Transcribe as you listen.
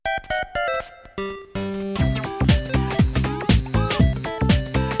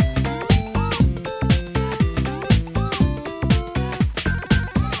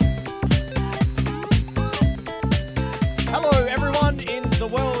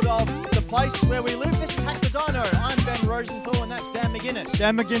place where we live. This is Hack the Dino. I'm Ben Rosenthal and that's Dan McGuinness.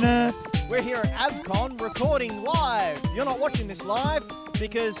 Dan McGuinness. We're here at AvCon recording live. You're not watching this live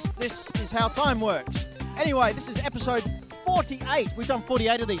because this is how time works. Anyway, this is episode 48. We've done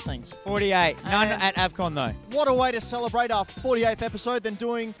 48 of these things. 48. None at AvCon though. What a way to celebrate our 48th episode than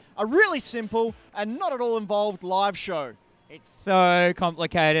doing a really simple and not at all involved live show. It's so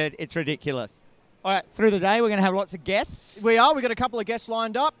complicated. It's ridiculous. All right, through the day, we're going to have lots of guests. We are. We've got a couple of guests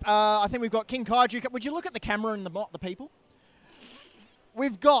lined up. I think we've got King Kaiju. Would you look at the camera and the people?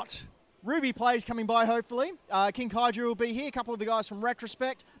 We've got Ruby Plays coming by, hopefully. King Kaiju will be here. A couple of the guys from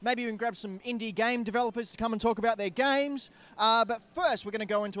Retrospect. Maybe we can grab some indie game developers to come and talk about their games. But first, we're going to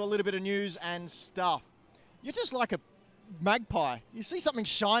go into a little bit of news and stuff. You're just like a magpie. You see something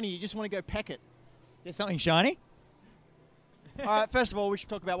shiny, you just want to go peck it. There's something shiny? All right, first of all, we should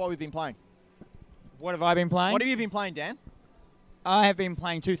talk about what we've been playing. What have I been playing? What have you been playing, Dan? I have been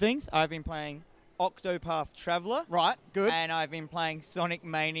playing two things. I've been playing Octopath Traveler. Right, good. And I've been playing Sonic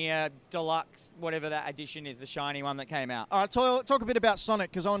Mania Deluxe, whatever that edition is, the shiny one that came out. All right, talk a bit about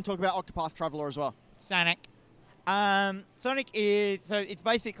Sonic, because I want to talk about Octopath Traveler as well. Sonic. Sonic is, so it's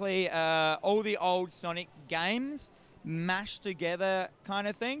basically all the old Sonic games mashed together kind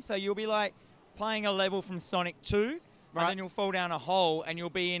of thing. So you'll be like playing a level from Sonic 2. Right. And then you'll fall down a hole and you'll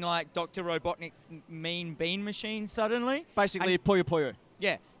be in like Dr. Robotnik's mean bean machine suddenly. Basically, Puyo Puyo.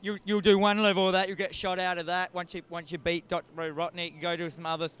 Yeah, you'll do one level of that, you'll get shot out of that. Once you beat Dr. Robotnik, you go do some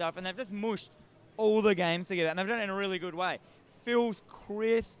other stuff. And they've just mushed all the games together. And they've done it in a really good way. Feels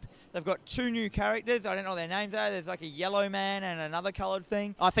crisp. They've got two new characters. I don't know what their names are. There's like a yellow man and another coloured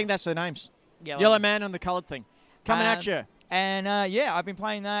thing. I think that's their names. Yellow man and the coloured thing. Coming at you. And yeah, I've been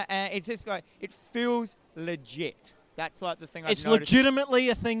playing that. And it's just like, it feels legit. That's like the thing I've noticed. It's legitimately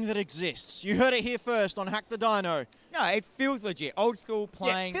a thing that exists. You heard it here first on Hack the Dino. No, it feels legit. Old school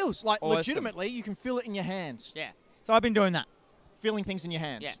playing. Yeah, it feels like awesome. Legitimately, you can feel it in your hands. Yeah. So I've been doing that. Feeling things in your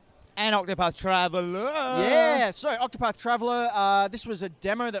hands. Yeah. And Octopath Traveler. Yeah, so Octopath Traveler, this was a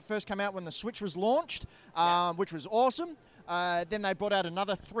demo that first came out when the Switch was launched, which was awesome. Then they brought out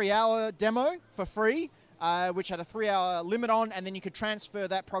another 3-hour demo for free, which had a 3-hour limit on, and then you could transfer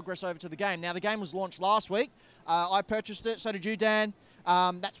that progress over to the game. Now, the game was launched last week. I purchased it, so did you, Dan.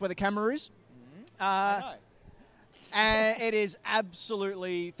 That's where the camera is. And it is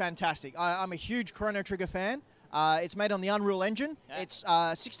absolutely fantastic. I'm a huge Chrono Trigger fan. It's made on the Unreal Engine. Yeah. It's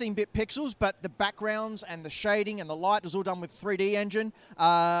 16-bit pixels, but the backgrounds and the shading and the light was all done with 3D engine.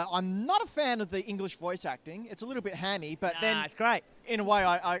 I'm not a fan of the English voice acting. It's a little bit hammy, but then it's great. In a way,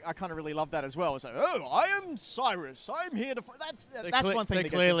 I kind of really love that as well. It's like, oh, I am Cyrus. I'm here to fight. That's one thing. So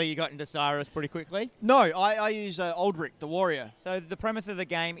clearly you got into Cyrus pretty quickly? No, I use Aldrich, the warrior. So the premise of the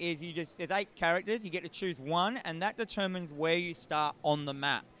game is there's 8 characters. You get to choose one, and that determines where you start on the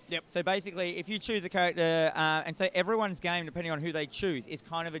map. Yep. So basically, if you choose a character, and so everyone's game, depending on who they choose, is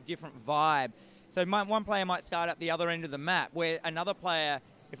kind of a different vibe. So one player might start at the other end of the map, where another player,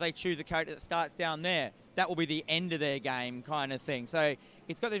 if they choose a character that starts down there, that will be the end of their game kind of thing. So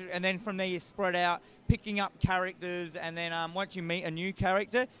it's got and then from there you spread out, picking up characters, and then once you meet a new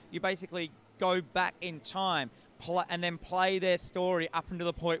character, you basically go back in time and then play their story up until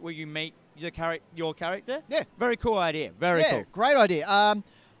the point where you meet your character. Yeah. Very cool idea. Very cool. Great idea.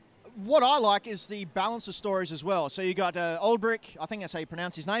 What I like is the balance of stories as well. So you got Aldrich, I think that's how you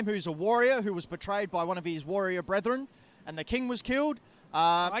pronounce his name, who's a warrior who was betrayed by one of his warrior brethren, and the king was killed.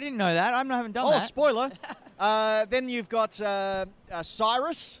 I didn't know that. I haven't done that. Oh, spoiler. Then you've got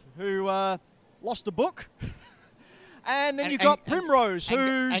Cyrus, who lost a book. And then you've got Primrose,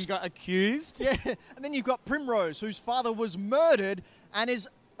 who's... And got accused. Yeah. And then you've got Primrose, whose father was murdered and is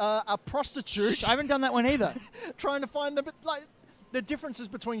a prostitute. I haven't done that one either. Trying to find them. But, like, the differences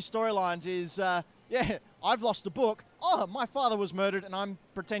between storylines is, I've lost a book. Oh, my father was murdered and I'm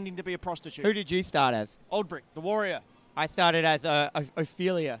pretending to be a prostitute. Who did you start as? Aldrich, the warrior. I started as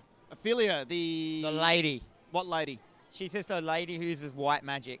Ophelia. Ophelia, the lady. What lady? She's just a lady who uses white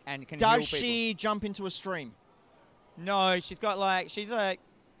magic and can heal people. Does she jump into a stream? No, she's brought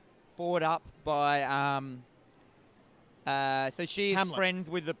up by so she's Hamlet. Friends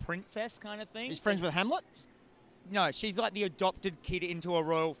with the princess kind of thing. She's friends with Hamlet? No, she's like the adopted kid into a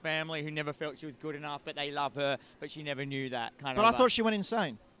royal family who never felt she was good enough, but they love her, but she never knew that kind of. But I thought she went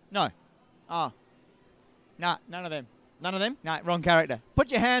insane. No. Ah. Nah, none of them. None of them? Nah, wrong character.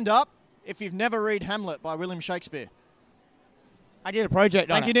 Put your hand up if you've never read Hamlet by William Shakespeare. I did a project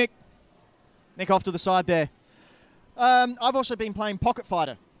on it. Thank you, Nick. Nick off to the side there. I've also been playing Pocket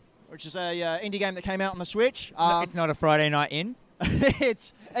Fighter, which is a indie game that came out on the Switch. It's not a Friday night in.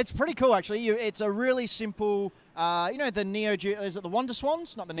 It's pretty cool, actually. It's a really simple You know the Neo Geo, is it the Wonder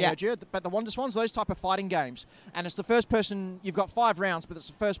Swans? Not the Neo Yeah. Geo, but the Wonder Swans, those type of fighting games. And it's the first person, you've got 5 rounds, but it's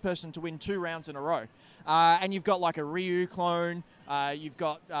the first person to win 2 rounds in a row. And you've got like a Ryu clone, you've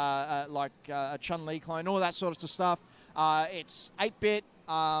got a Chun-Li clone, all that sort of stuff. It's 8-bit,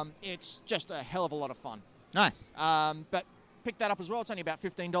 it's just a hell of a lot of fun. Nice. But pick that up as well, it's only about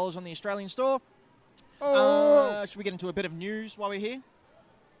 $15 on the Australian store. Should we get into a bit of news while we're here?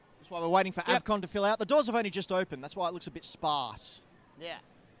 That's why we're waiting for Yep. AVCON to fill out. The doors have only just opened. That's why it looks a bit sparse. Yeah.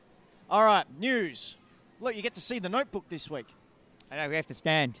 All right, news. Look, you get to see the Notebook this week. I know, we have to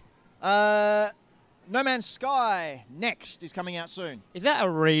stand. No Man's Sky Next is coming out soon. Is that a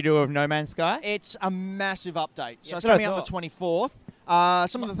redo of No Man's Sky? It's a massive update. So Yeah, it's that's what I coming out on the 24th.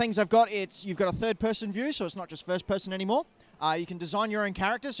 Some of the things I've got, you've got a third-person view, so it's not just first-person anymore. You can design your own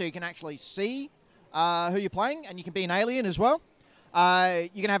character, so you can actually see who you're playing, and you can be an alien as well. You're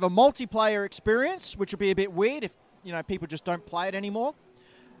going to have a multiplayer experience, which will be a bit weird if people just don't play it anymore.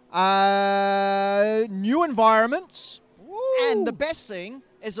 New environments. And the best thing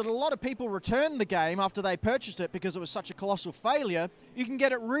is that a lot of people return the game after they purchased it because it was such a colossal failure. You can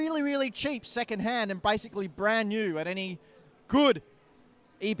get it really, really cheap secondhand and basically brand new at any good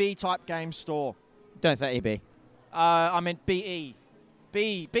EB-type game store. Don't say EB. I meant BE.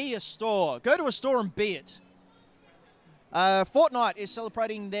 Be a store. Go to a store and be it. Fortnite is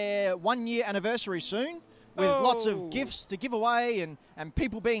celebrating their 1-year anniversary soon with lots of gifts to give away and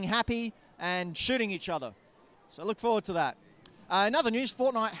people being happy and shooting each other. So look forward to that. In other news,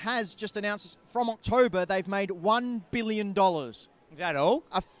 Fortnite has just announced from October they've made $1 billion. Is that all?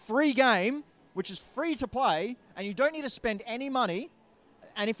 A free game, which is free to play, and you don't need to spend any money.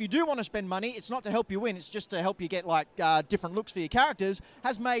 And if you do want to spend money, it's not to help you win, it's just to help you get different looks for your characters,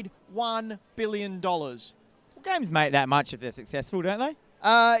 has made $1 billion. Well, games make that much if they're successful, don't they?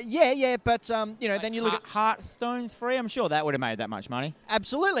 Yeah, but then you look at Hearthstone's free. I'm sure that would have made that much money.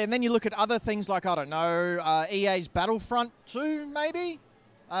 absolutely, and then you look at other things like EA's Battlefront 2, maybe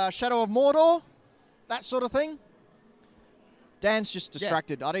Shadow of Mordor, that sort of thing. Dan's just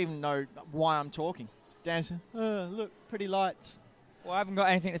distracted. I don't even know why I'm talking. Dan's look, pretty lights. Well, I haven't got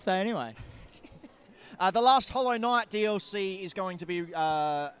anything to say anyway. The last Hollow Knight DLC is going to be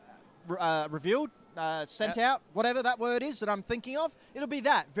revealed. Sent out, whatever that word is that I'm thinking of. It'll be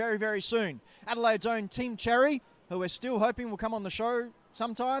that very, very soon. Adelaide's own Team Cherry, who we're still hoping will come on the show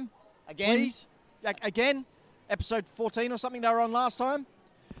sometime. Again? Please. Again. Episode 14 or something they were on last time.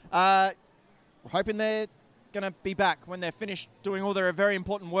 We're hoping they're going to be back when they're finished doing all their very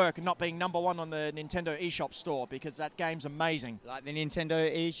important work and not being number 1 on the Nintendo eShop store because that game's amazing. Like the Nintendo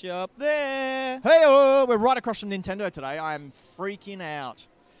eShop there. Hey, we're right across from Nintendo today. I am freaking out.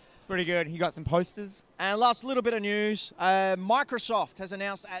 It's pretty good. You got some posters? And last little bit of news, Microsoft has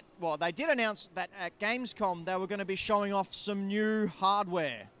announced they did announce that at Gamescom they were going to be showing off some new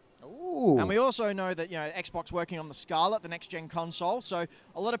hardware. Ooh. And we also know that Xbox working on the Scarlet, the next-gen console, so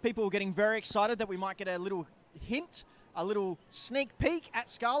a lot of people are getting very excited that we might get a little hint, a little sneak peek at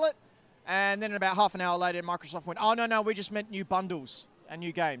Scarlet, and then about half an hour later Microsoft went, oh no, we just meant new meant and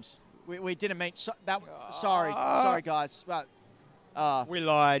new games. We didn't mean that. Sorry guys, but we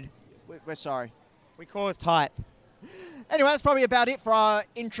lied. we're sorry. We caused hype. Anyway, that's probably about it for our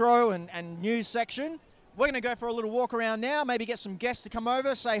intro and news section. We're going to go for a little walk around now, maybe get some guests to come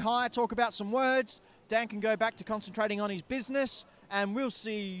over, say hi, talk about some words. Dan can go back to concentrating on his business, and we'll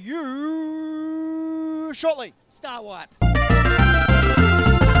see you shortly. Star wipe.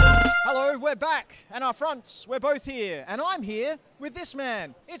 Hello, we're back, and our fronts, we're both here, and I'm here with this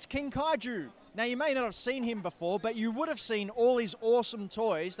man. It's King Kaiju. Now, you may not have seen him before, but you would have seen all his awesome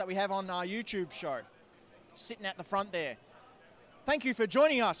toys that we have on our YouTube show, sitting at the front there. Thank you for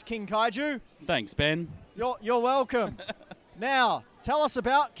joining us, King Kaiju. Thanks, Ben. You're welcome. Now, tell us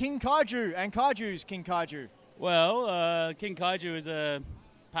about King Kaiju and Kaiju's King Kaiju. Well, King Kaiju is a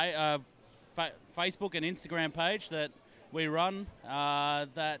Facebook and Instagram page that we run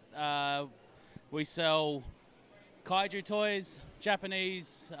we sell kaiju toys,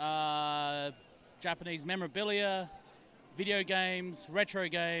 Japanese memorabilia, video games, retro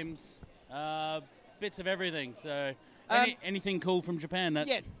games, bits of everything. So anything cool from Japan. Do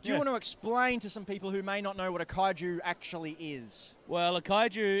you want to explain to some people who may not know what a kaiju actually is? Well, a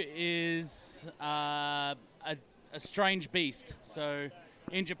kaiju is a strange beast. So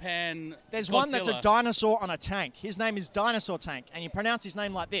in Japan, there's Godzilla. one that's a dinosaur on a tank. His name is Dinosaur Tank, and you pronounce his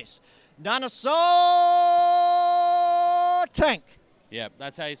name like this. Dinosaur Tank. Yeah,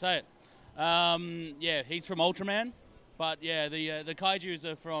 that's how you say it. He's from Ultraman. But yeah, the kaijus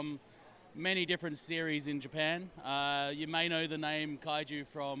are from many different series in Japan. You may know the name kaiju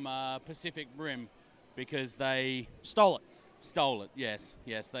from Pacific Rim, because they Stole it. stole it. Yes,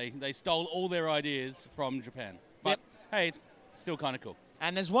 they stole all their ideas from Japan. But hey, it's still kind of cool.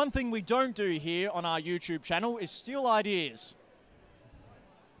 And there's one thing we don't do here on our YouTube channel is steal ideas.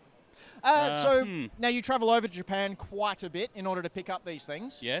 So now you travel over to Japan quite a bit in order to pick up these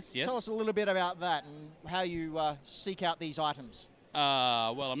things. Yes. Tell us a little bit about that and how you seek out these items.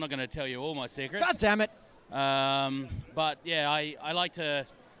 Well, I'm not going to tell you all my secrets. God damn it. But yeah, I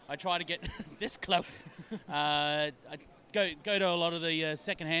try to get this close. I go to a lot of the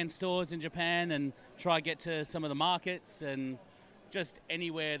second-hand stores in Japan and try to get to some of the markets and just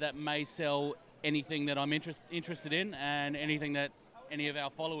anywhere that may sell anything that I'm interested in and anything that any of our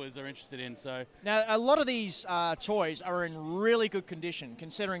followers are interested in. So now a lot of these toys are in really good condition,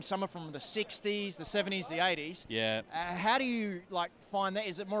 considering some are from the 60s, the 70s, the 80s. yeah. How do you find that?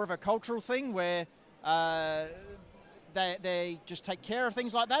 Is it more of a cultural thing where they just take care of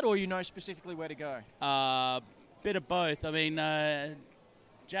things like that, or you know specifically where to go? Bit of both. I mean,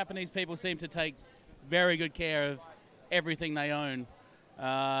 Japanese people seem to take very good care of everything they own,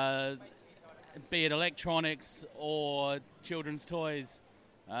 be it electronics or children's toys.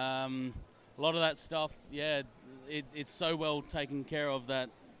 A lot of that stuff, it's so well taken care of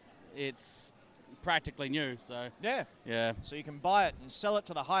that it's practically new. So yeah. So you can buy it and sell it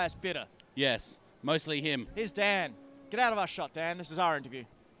to the highest bidder. Yes, mostly him. Here's Dan. Get out of our shot, Dan. This is our interview.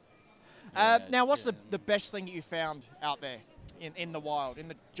 Now, what's the best thing that you found out there in the wild, in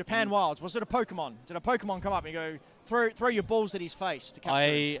the Japan wilds? Was it a Pokemon? Did a Pokemon come up and you go, throw your balls at his face to capture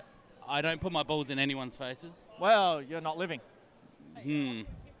him? I don't put my balls in anyone's faces. Well, you're not living.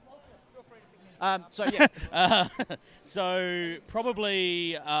 So, yeah. So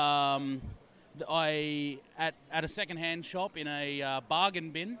probably I at a second-hand shop in a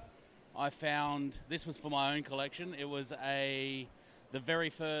bargain bin, I found, this was for my own collection, it was the very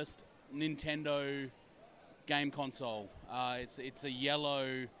first Nintendo game console. It's a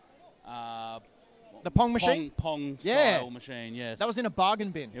yellow the Pong machine? Pong style machine, yes. That was in a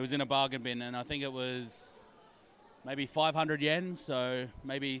bargain bin. It was in a bargain bin, and I think it was maybe 500 yen, so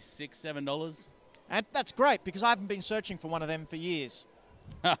maybe $6-7. And that's great, because I haven't been searching for one of them for years.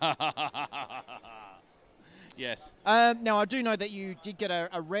 Yes. Now, I do know that you did get a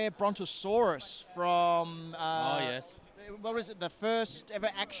rare Brontosaurus from... yes. What was it, the first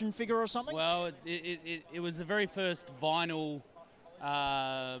ever action figure or something? Well, it was the very first vinyl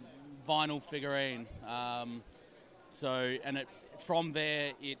figurine. From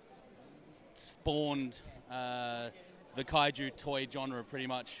there it spawned the kaiju toy genre pretty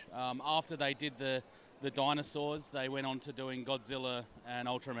much. After they did the dinosaurs, they went on to doing Godzilla and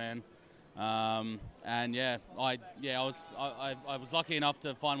Ultraman. I was lucky enough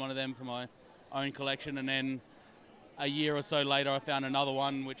to find one of them for my own collection, and then a year or so later I found another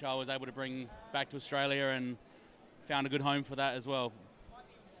one which I was able to bring back to Australia and found a good home for that as well.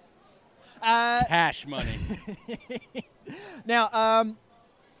 Cash money. Now,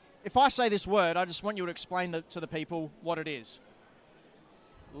 if I say this word, I just want you to explain to the people what it is.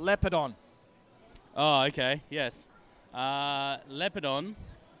 Lepidon. Oh, okay, yes. Lepidon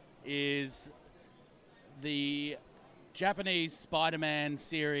is the Japanese Spider-Man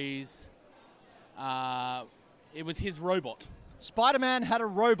series. It was his robot. Spider-Man had a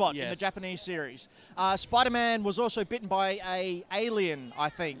robot in the Yes. Japanese series. Spider-Man was also bitten by a alien, I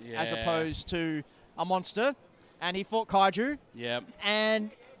think, as Yeah. opposed to a monster, and he fought kaiju. Yep.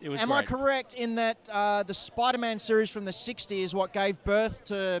 And It was am I great. correct in that the Spider-Man series from the 60s is what gave birth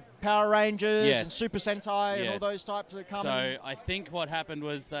to Power Rangers Yes. and Super Sentai and all Yes. those types that come? So I think what happened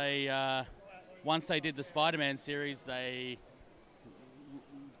was they, once they did the Spider-Man series, they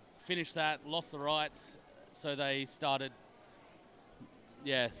finished that, lost the rights, so they started,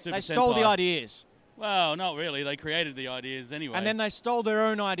 Super They stole the Sentai. ideas. Well, not really. They created the ideas anyway. And then they stole their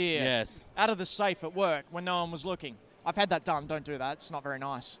own idea Yes. out of the safe at work when no one was looking. I've had that done. Don't do that. It's not very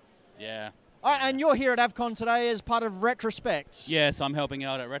nice. Yeah. All right, and you're here at AvCon today as part of Retrospect. Yes, I'm helping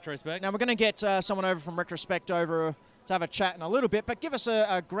out at Retrospect. Now, we're going to get someone over from Retrospect over to have a chat in a little bit, but give us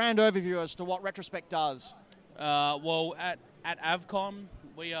a grand overview as to what Retrospect does. Well, at AvCon,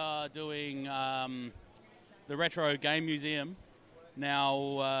 we are doing the Retro Game Museum.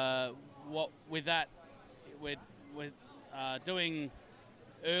 Now, with that, we're doing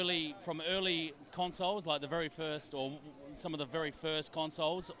early consoles, like the very first, or some of the very first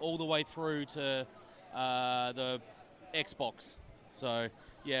consoles, all the way through to the Xbox. So,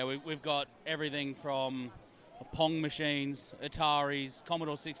 yeah, we've got everything from Pong machines, Ataris,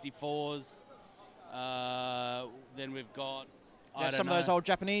 Commodore 64s. Then we've got Some of those old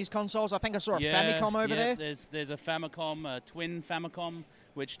Japanese consoles. I think I saw a Famicom over there. There's a Famicom, a twin Famicom,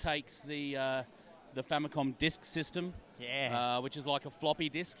 which takes the the Famicom disk system, which is like a floppy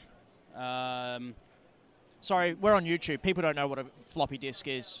disk. Sorry, we're on YouTube. People don't know what a floppy disk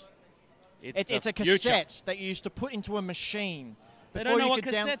is. It's a future. cassette that you used to put into a machine. They don't know what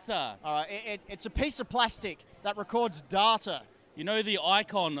cassettes are. It's a piece of plastic that records data. You know the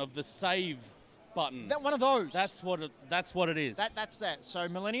icon of the save button? One of those. That's what it is. That's that. So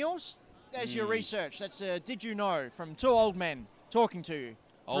millennials, there's your research. That's Did You Know from two old men talking to you.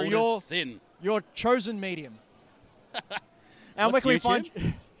 Old through as sin. Your chosen medium. And What's where can YouTube? we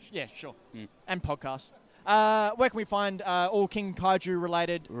find... Yeah, sure. And podcasts. Where can we find all King Kaiju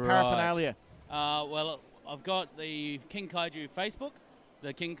related paraphernalia? Well, I've got the King Kaiju Facebook,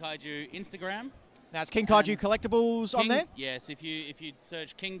 the King Kaiju Instagram. Now, it's King Kaiju Collectibles on there? Yes, if you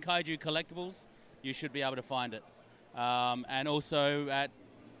search King Kaiju Collectibles, you should be able to find it. And also at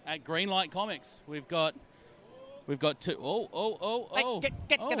Greenlight Comics, we've got two. Get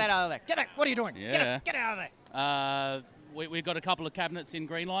that out of there. Get out. What are you doing? Yeah. Get out of there. We've got a couple of cabinets in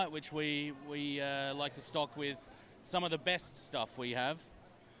Greenlight, which we like to stock with some of the best stuff we have.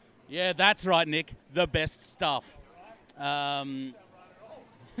 Yeah, that's right, Nick. The best stuff. And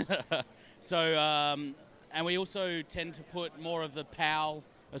we also tend to put more of the PAL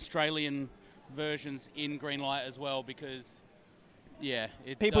Australian versions in Greenlight as well because,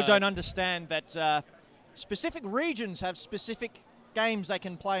 people don't understand that specific regions have specific games they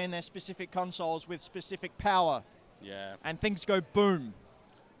can play in their specific consoles with specific power. Yeah. And things go boom.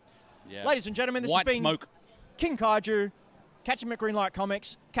 Yeah. Ladies and gentlemen, this White has been smoke. King Kaiju. Catch him at Greenlight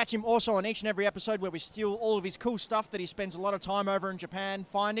Comics. Catch him also on each and every episode where we steal all of his cool stuff that he spends a lot of time over in Japan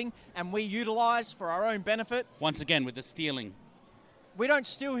finding and we utilize for our own benefit. Once again, with the stealing. We don't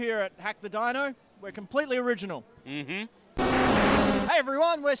steal here at Hack the Dino. We're completely original. Mm-hmm. Hey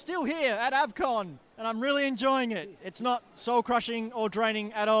everyone, we're still here at AvCon and I'm really enjoying it. It's not soul-crushing or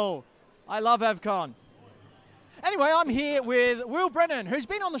draining at all. I love AvCon. Anyway, I'm here with Will Brennan, who's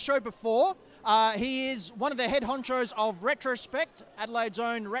been on the show before. He is one of the head honchos of Retrospect, Adelaide's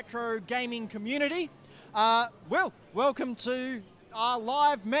own retro gaming community. Will, welcome to our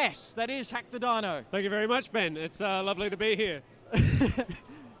live mess that is Hack the Dino. Thank you very much, Ben. It's lovely to be here.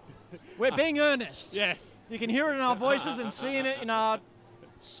 We're being earnest. Yes. You can hear it in our voices and seeing it in our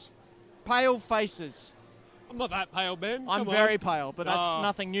pale faces. I'm not that pale, Ben. I'm Come on. very pale, but that's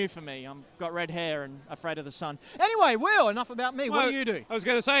nothing new for me. I've got red hair and afraid of the sun. Anyway, Will, enough about me. What do you do? I was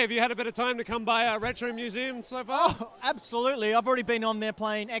going to say, have you had a bit of time to come by our retro museum so far? Oh, absolutely. I've already been on there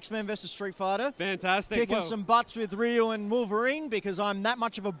playing X-Men vs. Street Fighter. Fantastic. Kicking some butts with Ryu and Wolverine because I'm that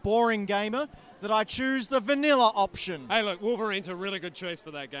much of a boring gamer that I choose the vanilla option. Hey, look, Wolverine's a really good choice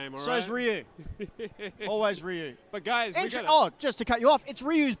for that game, all right? So's Ryu. Always Ryu. But guys, just to cut you off, it's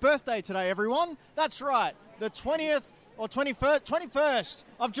Ryu's birthday today, everyone. That's right. The 20th or 21st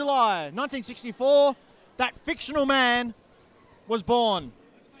of July, 1964, that fictional man was born,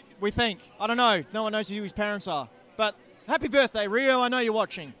 we think. I don't know. No one knows who his parents are. But happy birthday, Ryu. I know you're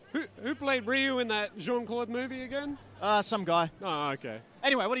watching. Who played Ryu in that Jean-Claude movie again? Some guy. Oh, okay.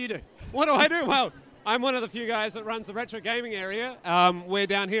 Anyway, what do you do? What do I do? Well, I'm one of the few guys that runs the retro gaming area. We're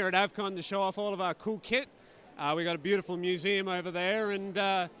down here at AvCon to show off all of our cool kit. We've got a beautiful museum over there,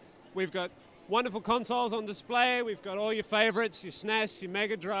 and we've got wonderful consoles on display. We've got all your favorites, your SNES, your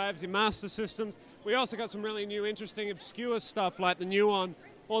Mega Drives, your Master Systems. We also got some really new, interesting, obscure stuff like the new one,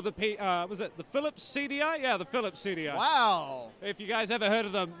 or the the Philips CDI? Yeah, the Philips CDI. Wow. If you guys ever heard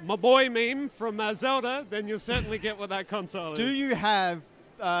of the My Boy meme from Zelda, then you'll certainly get what that console is. Do you have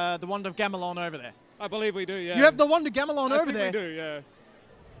the Wonder Gamelon over there? I believe we do, yeah. You have the Wonder Gamelon over there? I think we do,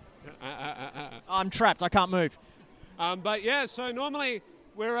 yeah. I'm trapped. I can't move. But yeah, so normally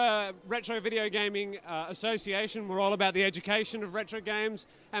we're a retro video gaming association. We're all about the education of retro games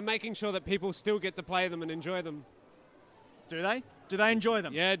and making sure that people still get to play them and enjoy them. Do they? Do they enjoy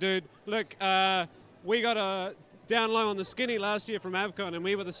them? Yeah, dude. Look, we got a down low on the skinny last year from AvCon, and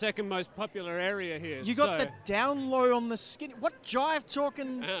we were the second most popular area here. You got the down low on the skinny. What jive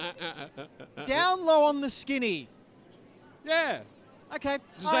talking? Down low on the skinny. Yeah. Okay.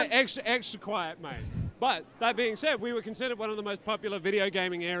 Just extra quiet, mate. But that being said, we were considered one of the most popular video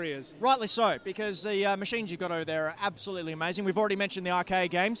gaming areas. Rightly so, because the machines you've got over there are absolutely amazing. We've already mentioned the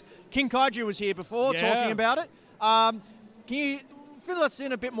arcade games. King Kaiju was here before talking about it. Can you fill us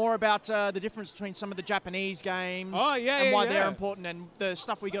in a bit more about the difference between some of the Japanese games and why they're important and the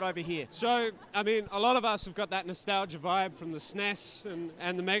stuff we got over here? So, I mean, a lot of us have got that nostalgia vibe from the SNES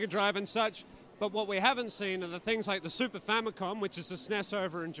and the Mega Drive and such. But what we haven't seen are the things like the Super Famicom, which is the SNES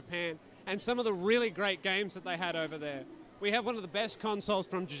over in Japan, and some of the really great games that they had over there. We have one of the best consoles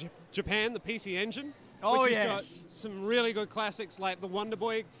from Japan, the PC Engine. Oh, which has yes. got some really good classics like the Wonder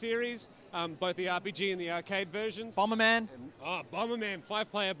Boy series, both the RPG and the arcade versions. Bomberman. Oh, Bomberman,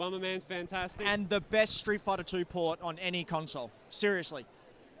 5-player Bomberman's fantastic. And the best Street Fighter 2 port on any console. Seriously.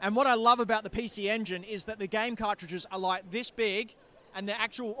 And what I love about the PC Engine is that the game cartridges are like this big, and they're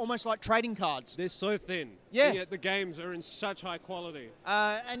actual, almost like trading cards. They're so thin. Yeah. And yet the games are in such high quality.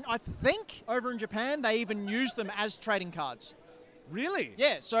 And I think over in Japan, they even use them as trading cards. Really?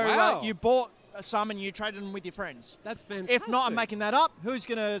 Yeah, so Wow. you bought some and you traded them with your friends. That's fantastic. If not, I'm making that up. Who's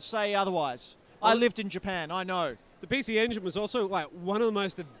going to say otherwise? I Well- lived in Japan, I know. The PC Engine was also like one of the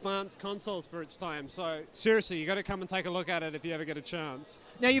most advanced consoles for its time. So seriously, you got to come and take a look at it if you ever get a chance.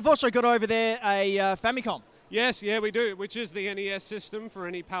 Now, you've also got over there a Famicom. Yes, yeah, we do, which is the NES system for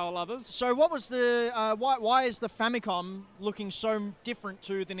any power lovers. So what was the, why is the Famicom looking so different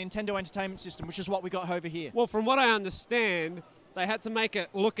to the Nintendo Entertainment System, which is what we got over here? Well, from what I understand, they had to make it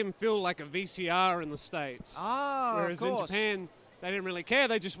look and feel like a VCR in the States. Ah, Whereas of in course. Japan, they didn't really care.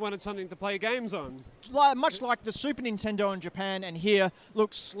 They just wanted something to play games on. Much like the Super Nintendo in Japan and here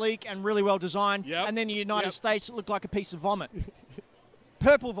looks sleek and really well designed. Yep. And then the United Yep. States, it looked like a piece of vomit.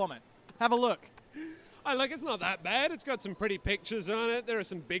 Purple vomit. Have a look. Oh, look, it's not that bad. It's got some pretty pictures on it. There are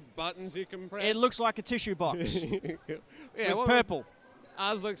some big buttons you can press. It looks like a tissue box yeah, with well, purple.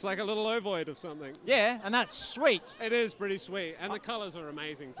 Ours looks like a little ovoid of something. Yeah, and that's sweet. It is pretty sweet, and the colours are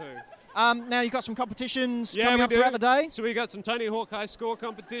amazing too. Now you've got some competitions Yeah, coming we up do. throughout the day. So we got some Tony Hawk High Score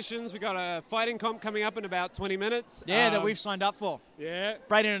competitions. We got a fighting comp coming up in about 20 minutes. Yeah, that we've signed up for. Yeah.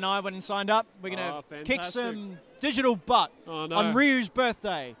 Braden and I went and signed up. We're going Oh, to kick fantastic. some digital butt Oh, no. on Ryu's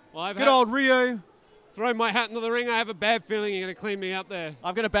birthday. Well, I've Good had- old Ryu. Throw my hat into the ring. I have a bad feeling you're going to clean me up there.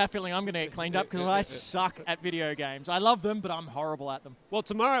 I've got a bad feeling I'm going to get cleaned up because I suck at video games. I love them, but I'm horrible at them. Well,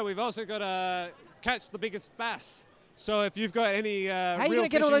 tomorrow we've also got to catch the biggest bass. So if you've got any How are you going to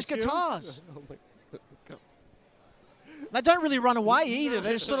get all those guitars? Oh my God. They don't really run away either.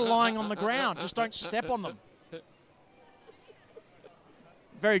 They're just sort of lying on the ground. Just don't step on them.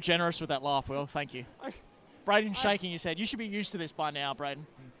 Very generous with that laugh, Will. Thank you. Braden's shaking his head. You should be used to this by now, Braden.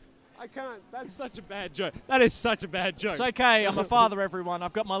 I can't. That's such a bad joke. That is such a bad joke. It's okay. I'm a father, everyone.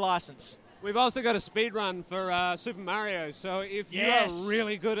 I've got my license. We've also got a speed run for Super Mario. So if Yes. you are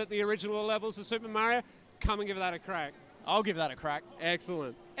really good at the original levels of Super Mario, come and give that a crack. I'll give that a crack.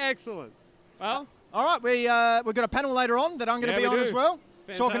 Excellent. Excellent. Well, All right, we've got a panel later on that I'm going to Yeah, be we on do. as well,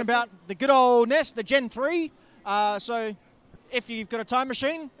 talking Fantastic. about the good old NES, the Gen 3. So if you've got a time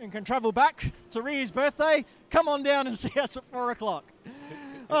machine and can travel back to Ryu's birthday, come on down and see us at 4 o'clock.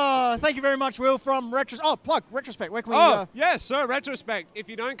 Thank you very much, Will, from plug Retrospect. Where can we? yes, so Retrospect. If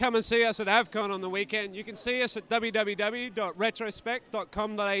you don't come and see us at AvCon on the weekend, you can see us at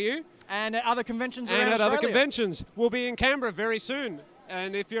www.retrospect.com.au and at other conventions and around at Australia. other conventions. We'll be in Canberra very soon.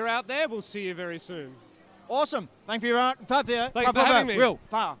 And if you're out there, we'll see you very soon. Awesome. Thank you. Thanks for having me. Will.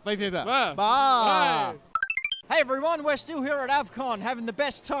 Thank you. Bye. Bye. Hey everyone, we're still here at AvCon having the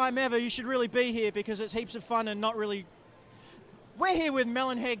best time ever. You should really be here because it's heaps of fun and not really... We're here with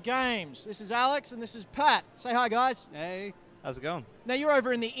Melonhead Games. This is Alex and this is Pat. Say hi, guys. Hey, how's it going? Now, you're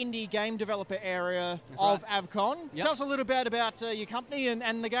over in the indie game developer area of AvCon. Yep. Tell us a little bit about your company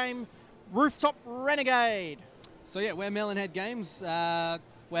and the game Rooftop Renegade. So yeah, we're Melonhead Games.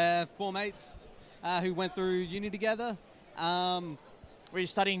 We're four mates who went through uni together. Were you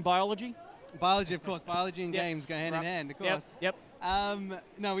studying biology? Biology, of course. Biology and Yep. games go hand in hand, of course. Yep.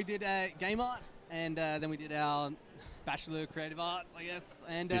 No, we did game art, and then we did our Bachelor of Creative Arts, I guess.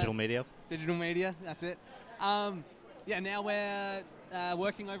 And Digital media. Digital media, that's it. Now we're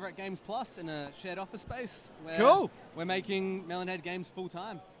working over at Games Plus in a shared office space. Cool. We're making Melonhead Games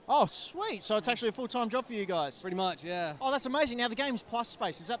full-time. Oh, sweet. So it's actually a full-time job for you guys. Pretty much, yeah. Oh, that's amazing. Now, the Games Plus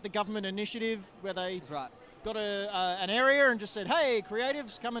space, is that the government initiative where they That's right. got an area and just said, hey,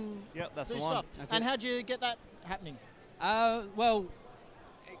 creatives, come and Yep, that's do the one. stuff? That's And it. how'd you get that happening? Well,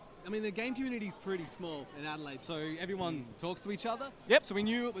 I mean, the game community is pretty small in Adelaide, so everyone talks to each other. Yep. So we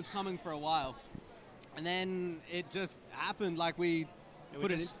knew it was coming for a while. And then it just happened, like we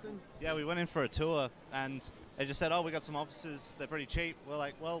put it in. Yeah, we went in for a tour and they just said, oh, we got some offices, they're pretty cheap. We're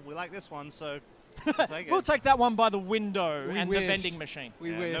like, well, we like this one, so we'll take it. We'll take that one by the window We and wish. the vending machine.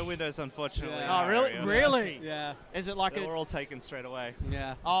 We Yeah, wish. no windows, unfortunately. Yeah. in Oh, our really? area. Really? Yeah, Is it like They a... were all taken straight away.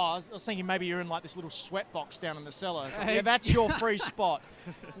 yeah. Oh, I was thinking maybe you're in like this little sweat box down in the cellar. So, Hey. yeah, that's your free spot.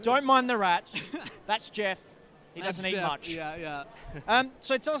 Don't mind the rats. That's Jeff. He That's doesn't eat Jeff. much. Yeah, yeah.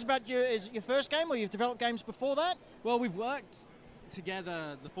 So tell us about is it your first game or you've developed games before that? Well, we've worked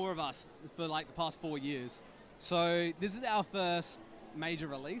together, the four of us, for like the past 4 years. So this is our first major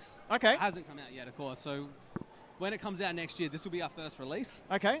release. Okay. It hasn't come out yet, of course. So when it comes out next year, this will be our first release.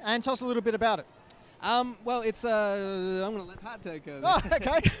 Okay, and tell us a little bit about it. Well, it's I'm gonna let Pat take over. Oh,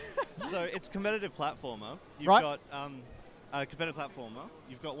 okay. So it's a competitive platformer. You've Right. got a competitive platformer.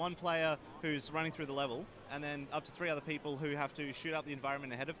 You've got one player who's running through the level, and then up to 3 other people who have to shoot up the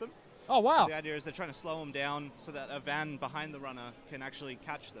environment ahead of them. Oh, wow. So the idea is they're trying to slow them down so that a van behind the runner can actually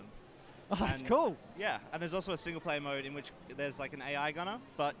catch them. Oh, that's And- cool. Yeah, and there's also a single-player mode in which there's like an AI gunner,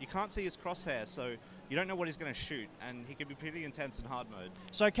 but you can't see his crosshair, so you don't know what he's going to shoot, and he can be pretty intense in hard mode.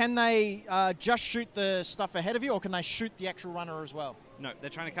 So can they just shoot the stuff ahead of you, or can they shoot the actual runner as well? No, they're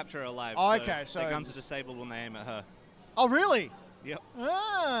trying to capture her alive. Oh, okay, so their guns are it's- disabled when they aim at her. Oh, really? Yep.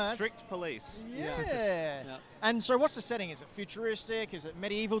 Ah, that's- Strict police. Yeah. Yeah. And so what's the setting? Is it futuristic? Is it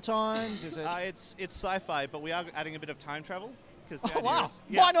medieval times? Is it... It's sci-fi, but we are adding a bit of time travel. Cause the Oh, idea wow. is-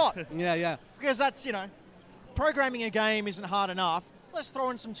 yeah. Why not? Yeah. Because that's, programming a game isn't hard enough. Let's throw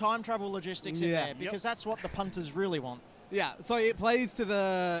in some time travel logistics in Yeah. there, because that's what the punters really want. Yeah, so it plays to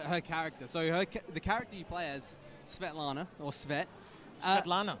her character. So the character you play as, Svetlana, or Svet.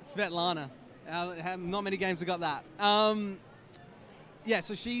 Svetlana. Svetlana. Not many games have got that. Yeah,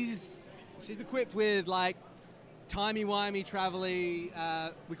 so she's equipped with, like, timey-wimey,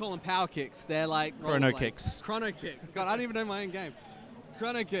 travel-y, we call them power kicks. They're like... Chrono rollerblades. kicks. Chrono kicks. God, I don't even know my own game.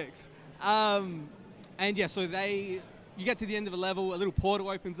 Chrono kicks. And yeah, so you get to the end of a level, a little portal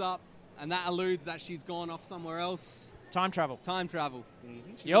opens up, and that alludes that she's gone off somewhere else. Time travel. Time travel.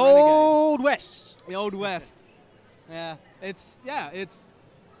 She's The a renegade. Old West. The Old West. Yeah, it's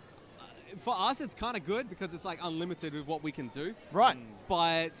for us it's kind of good because it's like unlimited with what we can do. Right.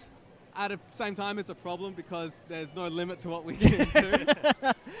 But at the same time, it's a problem because there's no limit to what we can do.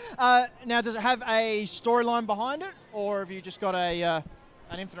 Now, does it have a storyline behind it, or have you just got an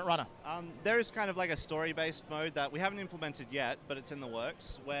infinite runner? There is kind of like a story-based mode that we haven't implemented yet, but it's in the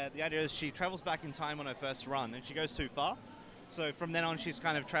works, where the idea is she travels back in time on her first run, and she goes too far. So from then on, she's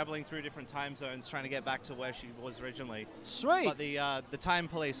kind of traveling through different time zones, trying to get back to where she was originally. Sweet. But the time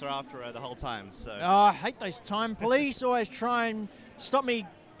police are after her the whole time. So Oh, I hate those time police. Always try and stop me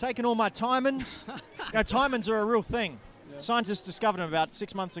taking all my timings. Timings are a real thing. Scientists discovered them about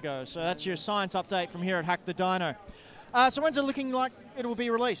 6 months ago. So that's your science update from here at Hack the Dino. So when's it looking like it will be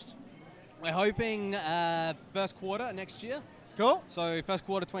released? We're hoping first quarter next year. Cool. So first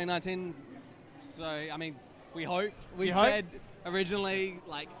quarter 2019. So, I mean, we hope. We You hope? said originally,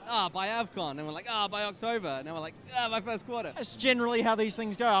 like, by AvCon. And we're like, by October. And then we're like, by first quarter. That's generally how these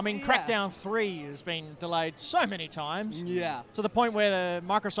things go. I mean, Yeah. Crackdown 3 has been delayed so many times. Yeah. To the point where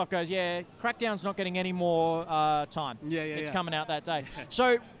Microsoft goes, Crackdown's not getting any more time. It's Yeah. coming out that day.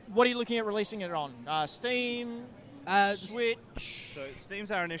 So what are you looking at releasing it on? Steam, Switch, So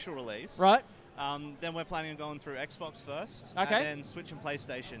Steam's our initial release. right? Then we're planning on going through Xbox first. Okay. And then Switch and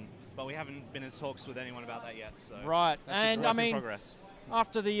PlayStation. But we haven't been in talks with anyone about that yet. So Right. that's And just a I work in mean, progress.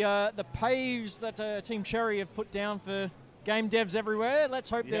 after the paves that Team Cherry have put down for game devs everywhere, let's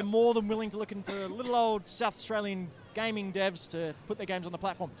hope they're Yep. more than willing to look into little old South Australian gaming devs to put their games on the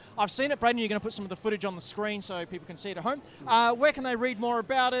platform. I've seen it, Braden. You're going to put some of the footage on the screen so people can see it at home. Where can they read more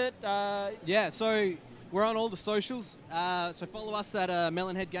about it? Yeah, so we're on all the socials. So follow us at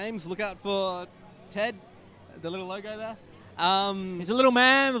Melonhead Games. Look out for Ted, the little logo there. He's a little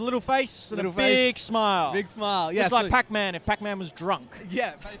man with a little face and Little a big face, smile. Big smile. Yeah, It's like so- Pac-Man if Pac-Man was drunk.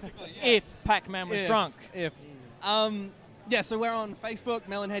 Yeah, basically. Yeah. If Pac-Man was drunk. If. Yeah, so we're on Facebook,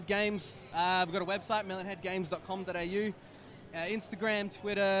 Melonhead Games. We've got a website, melonheadgames.com.au. Instagram,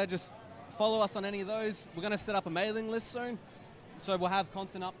 Twitter, just follow us on any of those. We're going to set up a mailing list soon. So we'll have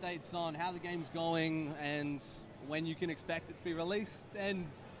constant updates on how the game's going and when you can expect it to be released. And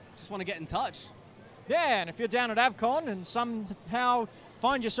just want to get in touch. Yeah, and if you're down at AvCon and somehow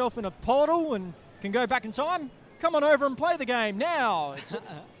find yourself in a portal and can go back in time, come on over and play the game now.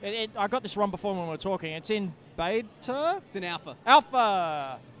 I got this wrong before when we were talking. It's in beta? It's in alpha.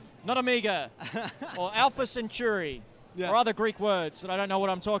 Alpha, not Amiga, or Alpha Centauri, Yeah. or other Greek words that I don't know what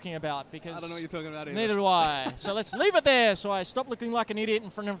I'm talking about because I don't know what you're talking about either. neither do I. So let's leave it there so I stop looking like an idiot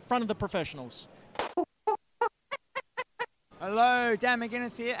in front of the professionals. Hello, Dan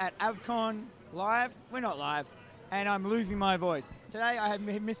McGuinness here at AvCon Live. We're not live, and I'm losing my voice. Today I have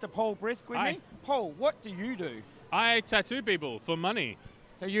Mr. Paul Brisk with Hi. me. Paul, what do you do? I tattoo people for money.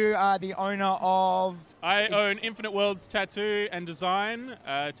 So you are the owner of... I own Infinite Worlds Tattoo and Design,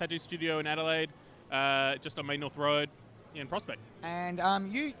 tattoo studio in Adelaide, just on Main North Road in Prospect. And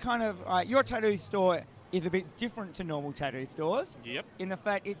you kind of... your tattoo store is a bit different to normal tattoo stores. Yep. In the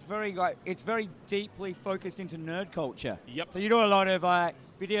fact it's very deeply focused into nerd culture. Yep. So you do a lot of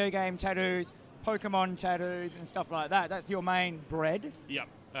video game tattoos, Pokemon tattoos, and stuff like that. That's your main bread. Yep.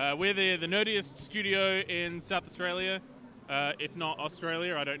 We're the nerdiest studio in South Australia, if not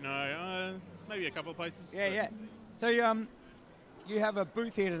Australia. I don't know. maybe a couple of places. Yeah, but- yeah. So you have a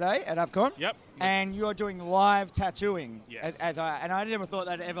booth here today at Avcon. Yep. And you're doing live tattooing. Yes. And I never thought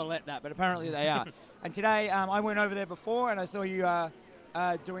they'd ever let that, but apparently they are. And today I went over there before and I saw you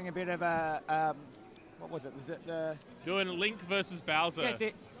doing a bit of a, what was it? Was it the... Doing Link versus Bowser. That's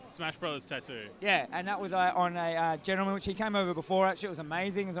it. Smash Brothers tattoo. Yeah, and that was on a gentleman, which he came over before, actually. It was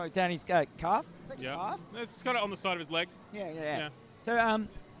amazing. It was like down his calf. Is that Yeah. calf? It's got it on the side of his leg. Yeah. So,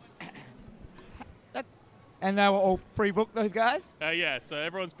 and they were all pre-booked, those guys? Yeah, so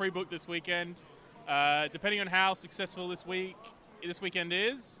everyone's pre-booked this weekend. Depending on how successful this weekend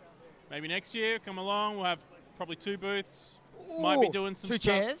is, maybe next year, come along. We'll have probably 2 booths. Might be Ooh, doing some 2 stuff.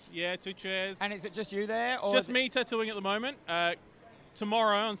 chairs? Yeah, 2 chairs. And is it just you there? It's or just is it- me tattooing at the moment.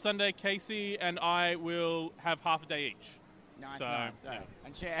 Tomorrow, on Sunday, Casey and I will have half a day each. Nice, So,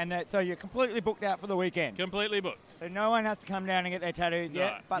 nice. yeah. So you're completely booked out for the weekend. Completely booked. So no one has to come down and get their tattoos No.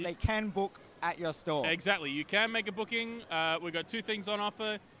 yet, but they can book at your store. Exactly. You can make a booking. We've got 2 things on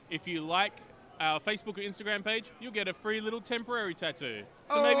offer. If you like our Facebook or Instagram page, you'll get a free little temporary tattoo.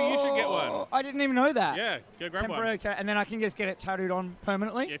 So maybe you should get one. Oh, I didn't even know that. Yeah, go grab Temporary one. and then I can just get it tattooed on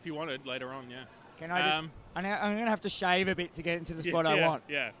permanently. Yeah, if you wanted later on, yeah. Can I just? I'm going to have to shave a bit to get into the spot I want.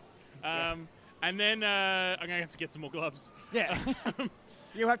 Yeah. And then I'm going to have to get some more gloves. Yeah.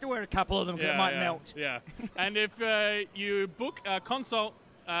 You have to wear a couple of them because it might melt. Yeah. And if you book a consult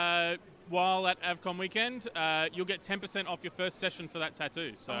while at Avcon weekend, you'll get 10% off your first session for that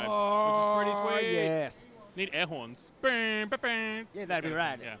tattoo. So, which is pretty sweet. Yes. Need air horns. Bang, bang, bang. Yeah, that'd be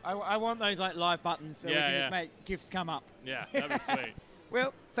rad. Yeah. I want those like live buttons so we Yeah, can yeah. just make gifts come up. Yeah, that'd be sweet.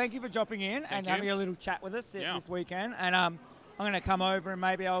 Well, thank you for dropping in and you. having a little chat with us Yeah. this weekend. And I'm going to come over and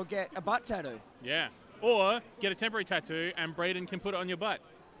maybe I'll get a butt tattoo. Yeah. Or get a temporary tattoo and Braden can put it on your butt.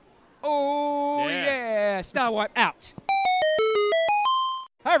 Oh, Yeah. yeah. Star Wipe out.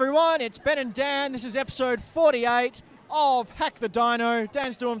 Hey everyone, it's Ben and Dan. This is episode 48 of Hack the Dino.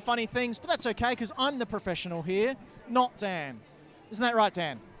 Dan's doing funny things, but that's okay because I'm the professional here, not Dan. Isn't that right,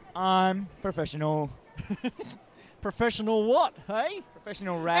 Dan? I'm professional. Professional what, hey?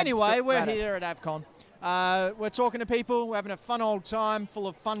 Professional rad. Anyway, step we're ladder. here at Avcon. We're talking to people. We're having a fun old time, full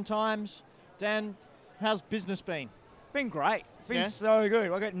of fun times. Dan, how's business been? It's been great. It's been Yeah? so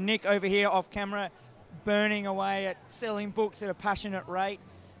good. I've got Nick over here off camera burning away at selling books at a passionate rate.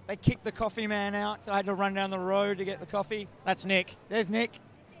 They kicked the coffee man out, so I had to run down the road to get the coffee. That's Nick. There's Nick.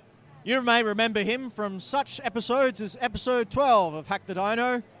 You may remember him from such episodes as episode 12 of Hack the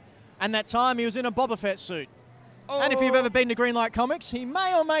Dino, and that time he was in a Boba Fett suit. And if you've ever been to Greenlight Comics, he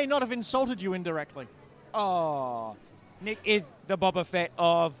may or may not have insulted you indirectly. Oh, Nick is the Boba Fett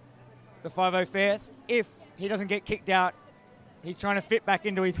of the 50 Fest. If he doesn't get kicked out, he's trying to fit back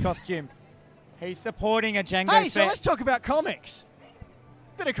into his costume. He's supporting a Jango Hey, Fett. so let's talk about comics.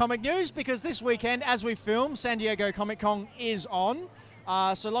 Bit of comic news because this weekend, as we film, San Diego Comic Con is on.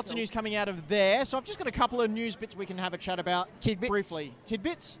 So lots of news coming out of there. So I've just got a couple of news bits we can have a chat about Tidbits. briefly.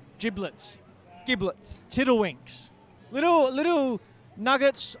 Tidbits, giblets, Giblets. tiddlewinks, little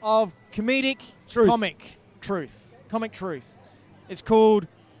nuggets of comedic Truth. comic truth. It's called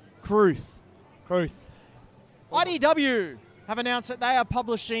Cruth. IDW have announced that they are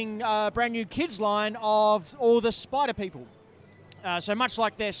publishing a brand new kids line of all the Spider People. So much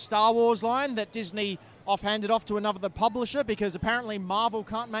like their Star Wars line that Disney offhanded off to another publisher because apparently Marvel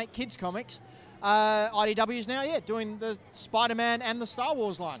can't make kids comics, IDW is now doing the Spider-Man and the Star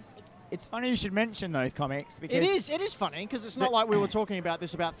Wars line. It's funny you should mention those comics because It is funny because it's not like we were talking about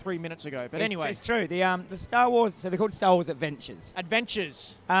this about 3 minutes ago. But anyway, it's true. The Star Wars, so they're called Star Wars Adventures.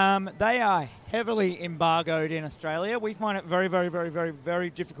 Adventures. They are heavily embargoed in Australia. We find it very, very, very, very, very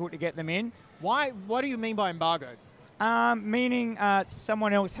difficult to get them in. Why? What do you mean by embargoed? Meaning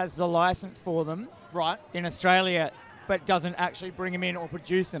someone else has the license for them Right. in Australia, but doesn't actually bring them in or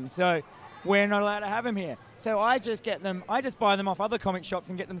produce them. So we're not allowed to have them here. So I just get them. I just buy them off other comic shops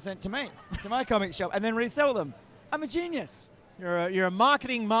and get them sent to me, to my comic shop, and then resell them. I'm a genius. You're a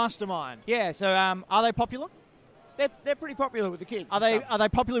marketing mastermind. Yeah. So Are they popular? they're pretty popular with the kids. Are and stuff. they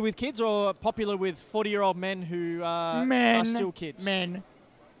popular with kids or popular with 40-year-old men who are still kids? Men.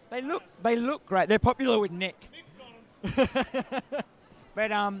 They look great. They're popular with Nick. But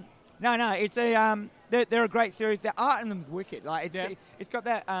no, it's a they're a great series. The art in them's wicked. Like it's got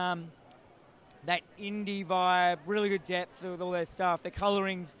that that indie vibe, really good depth with all their stuff. The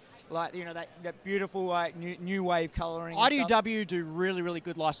coloring's like that beautiful like new wave coloring. and stuff. IDW do really, really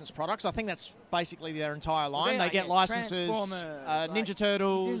good licensed products. I think that's basically their entire line. They They get licenses, Transformers, Ninja like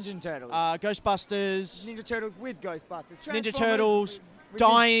Turtles, Ninja Turtles. Ghostbusters, Ninja Turtles with Ghostbusters. Ninja Transformers. Turtles,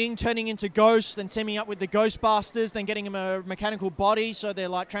 dying, turning into ghosts, then teaming up with the Ghostbusters, then getting them a mechanical body so they're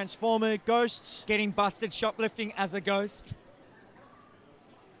like Transformer ghosts. Getting busted shoplifting as a ghost.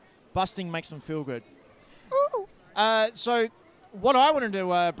 Busting makes them feel good. So what I wanted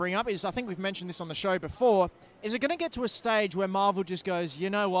to bring up is, I think we've mentioned this on the show before, is it going to get to a stage where Marvel just goes, you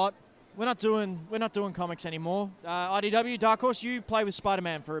know what, we're not doing comics anymore. IDW, Dark Horse, you play with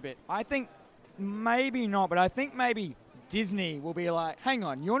Spider-Man for a bit. I think maybe not, but I think maybe Disney will be like, hang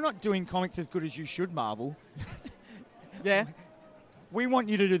on, you're not doing comics as good as you should, Marvel. Yeah. We want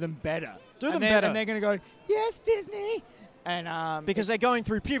you to do them better. Better. And they're going to go, yes, Disney. And because they're going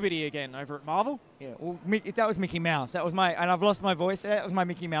through puberty again over at Marvel. Yeah, well, that was Mickey Mouse. That was and I've lost my voice. That was my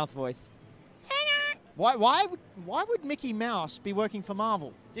Mickey Mouse voice. Why would Mickey Mouse be working for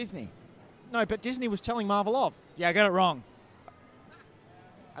Marvel? Disney. No, but Disney was telling Marvel off. Yeah, I got it wrong.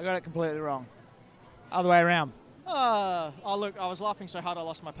 I got it completely wrong. Other way around. Oh, look, I was laughing so hard I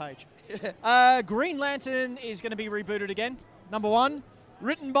lost my page. Green Lantern is going to be rebooted again. Number 1,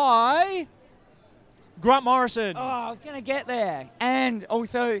 written by Grant Morrison. Oh, I was going to get there. And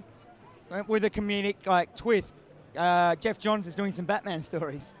also, with a comedic twist, Jeff Johns is doing some Batman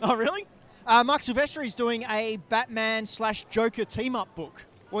stories. Oh, really? Mark Silvestri is doing a Batman/Joker team-up book.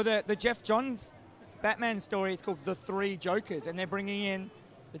 Well, the Jeff Johns Batman story is called The Three Jokers, and they're bringing in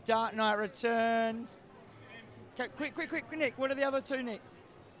The Dark Knight Returns. Okay, quick, Nick. What are the other two, Nick?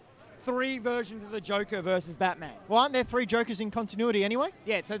 3 versions of the Joker versus Batman. Well, aren't there 3 Jokers in continuity anyway?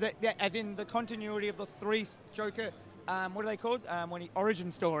 Yeah, so as in the continuity of the 3 Joker, what are they called?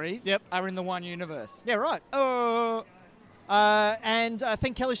 Origin stories are in the one universe. Yeah, right. Oh. And I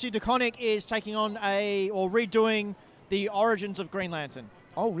think Kelly Sue DeConnick is taking on redoing the origins of Green Lantern.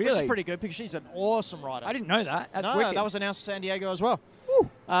 Oh, really? Which is pretty good because she's an awesome writer. I didn't know that. That's wicked. That was announced in San Diego as well.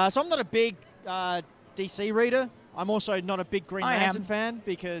 So I'm not a big DC reader. I'm also not a big Green Lantern fan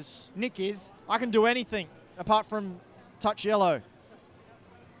because Nick is. I can do anything apart from touch yellow.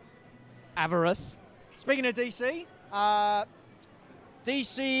 Avarice. Speaking of DC,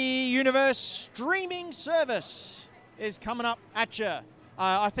 DC Universe streaming service is coming up at you.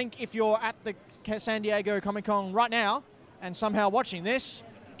 I think if you're at the San Diego Comic-Con right now and somehow watching this,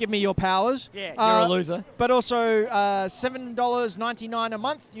 give me your powers. Yeah, you're a loser. But also $7.99 a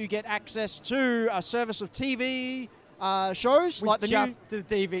month, you get access to a service of TV shows. With like the just new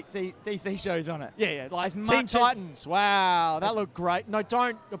the DC shows on it. Yeah, like As Teen much as- Titans. Wow, that looked great. No,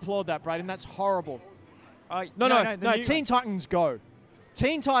 don't applaud that, Braden. That's horrible. No, Teen Titans Go.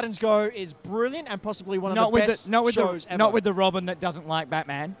 Teen Titans Go is brilliant and possibly one of the best shows ever. Not with the Robin that doesn't like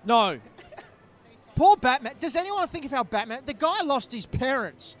Batman. No. Poor Batman. Does anyone think of how Batman... The guy lost his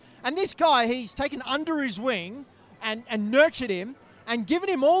parents. And this guy, he's taken under his wing and nurtured him and given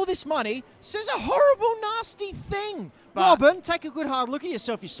him all this money, says a horrible, nasty thing. But- Robin, take a good hard look at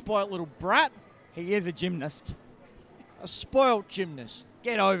yourself, you spoilt little brat. He is a gymnast. A spoilt gymnast.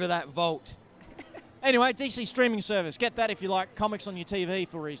 Get over that vault. Anyway, DC streaming service. Get that if you like comics on your TV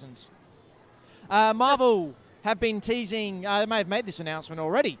for reasons. Marvel have been teasing, they may have made this announcement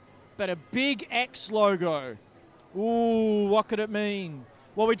already, but a big X logo. Ooh, what could it mean?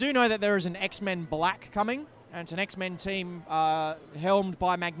 Well, we do know that there is an X-Men Black coming, and it's an X-Men team helmed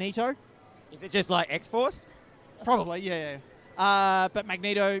by Magneto. Is it just like X-Force? Probably, yeah. But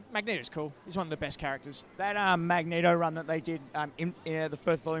Magneto's cool. He's one of the best characters. That Magneto run that they did, the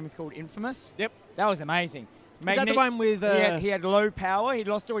first volume is called Infamous. Yep. That was amazing. Is that the one with... He had low power. He'd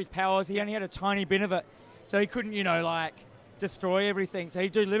lost all his powers. He only had a tiny bit of it. So he couldn't, destroy everything. So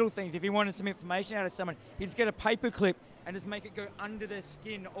he'd do little things. If he wanted some information out of someone, he'd just get a paper clip and just make it go under their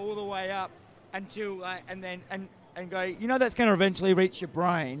skin all the way up until... and go, that's going to eventually reach your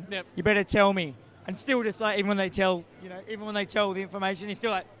brain. Yep. You better tell me. And still just even when they tell the information, he's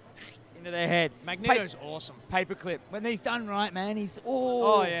still into their head. Magneto's awesome. Paperclip. When he's done right, man, he's...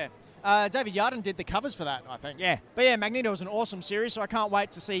 Oh, yeah. David Yarden did the covers for that, I think. Yeah. But yeah, Magneto was an awesome series, so I can't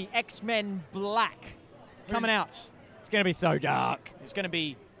wait to see X-Men Black coming out. It's going to be so dark. It's going to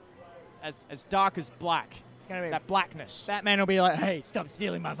be as dark as black. It's going to be... That blackness. Batman will be like, hey, stop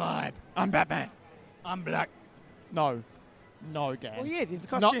stealing my vibe. I'm Batman. I'm black. No, Dan. Well, he is. He's the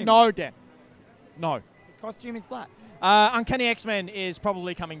costume. No, Dan. No. His costume is black. Uncanny X-Men is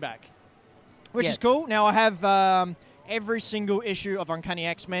probably coming back, which is cool. Now, I have every single issue of Uncanny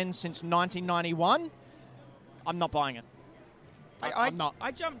X-Men since 1991. I'm not buying it. I'm not.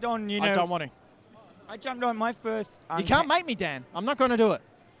 I jumped on, I don't want to. I jumped on my first... You can't make me, Dan. I'm not going to do it.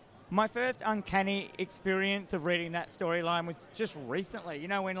 My first Uncanny experience of reading that storyline was just recently.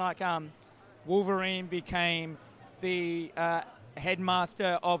 When, Wolverine became the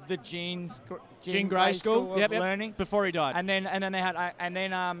headmaster of the Jean Grey School. of learning. Before he died. And then they had and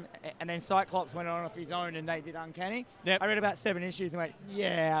then Cyclops went on off his own and they did Uncanny. Yep. I read about 7 issues and went,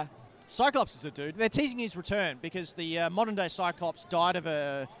 yeah. Cyclops is a dude. They're teasing his return because the modern-day Cyclops died of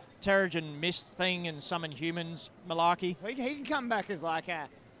a Terrigen mist thing and summoned humans malarkey. So he can come back as like a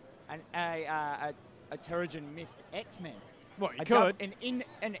Terrigen Mist X-Men. Well, he could. An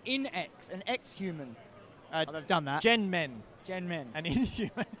ex-human. They've done that. Gen Men. An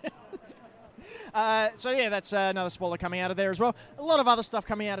inhuman. So, yeah, that's another spoiler coming out of there as well. A lot of other stuff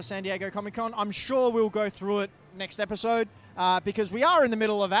coming out of San Diego Comic-Con. I'm sure we'll go through it next episode because we are in the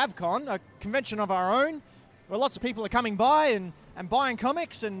middle of AvCon, a convention of our own, where lots of people are coming by and buying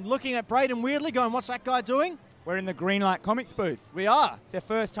comics and looking at Braden weirdly going, what's that guy doing? We're in the Greenlight Comics booth. We are. It's their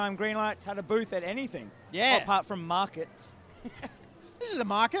first time Greenlight's had a booth at anything. Yeah. Apart from markets. This is a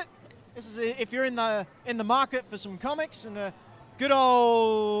market. This is if you're in the market for some comics and good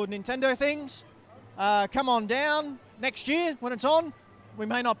old Nintendo things, come on down next year when it's on. We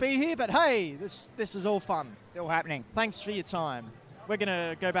may not be here, but hey, this is all fun. Still happening. Thanks for your time. We're going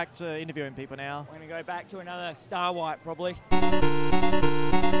to go back to interviewing people now. We're going to go back to another Star White, probably.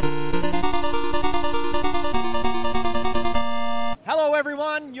 Hello,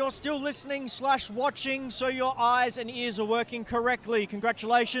 everyone. You're still listening / watching, so your eyes and ears are working correctly.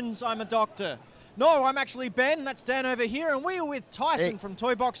 Congratulations, I'm a doctor. No, I'm actually Ben. That's Dan over here, and we are with Tyson from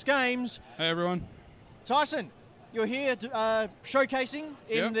Toy Box Games. Hey, everyone. Tyson, you're here showcasing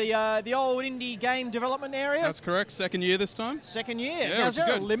in the old indie game development area. That's correct. Second year this time. Second year. Yeah, now, is there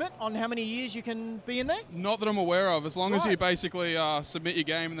a good. limit on how many years you can be in there? Not that I'm aware of. As long as Right. you basically submit your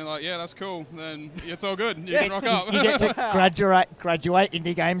game and they're like, yeah, that's cool, then it's all good. You can rock up. You get to graduate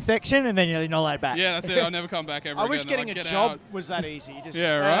indie game section, and then you're not allowed back. Yeah, that's it. I'll never come back ever I again. wish They're getting like, a "Get job out." was that easy. You just,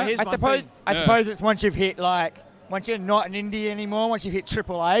 Yeah, right? here's I my suppose fee. I Yeah. suppose it's once you've hit once you're not an indie anymore, once you've hit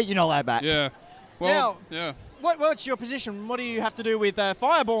AAA, you're not allowed back. Yeah. Well, yeah. What's your position? What do you have to do with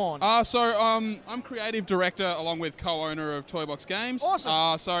Fireborn? So I'm creative director along with co-owner of Toy Box Games.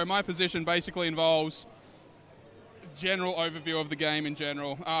 Awesome. So my position basically involves general overview of the game in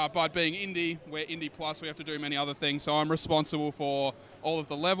general. But being indie, we're Indie Plus, we have to do many other things. So I'm responsible for all of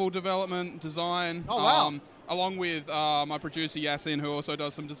the level development, design. Oh, wow. Along with my producer Yasin, who also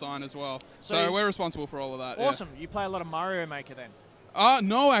does some design as well. So So we're responsible for all of that. Awesome. You play a lot of Mario Maker then?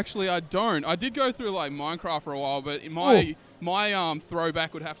 No, actually, I don't. I did go through like Minecraft for a while, but my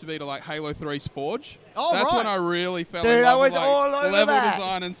throwback would have to be to like Halo 3's Forge. Oh, That's right. when I really fell Dude, in I love with was like all over level that.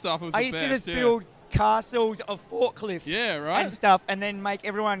 design and stuff. It was I the used best. to just yeah. build castles of forklifts. Yeah, right. And stuff, and then make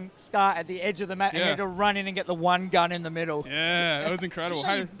everyone start at the edge of the map, and Yeah. you had to run in and get the one gun in the middle. Yeah, it was Did incredible. you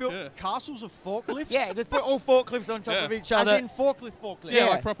say you Hey, built yeah. castles of forklifts? Yeah, just put all forklifts on top Yeah. of each As other. in forklift. Yeah, Yeah.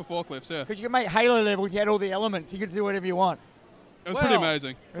 like proper forklifts. Yeah, Because you could make Halo levels, you had all the elements, you could do whatever you want. it was Well, pretty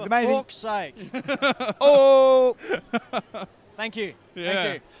amazing. It was For amazing. fork's sake. Oh! Thank you. Yeah.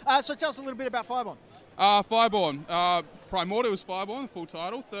 Thank you. So tell us a little bit about Fireborn. Fireborn. Primordial was Fireborn, the full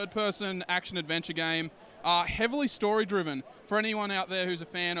title. Third-person action-adventure game. Heavily story-driven. For anyone out there who's a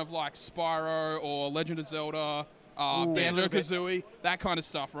fan of like Spyro or Legend of Zelda, Banjo-Kazooie, that kind of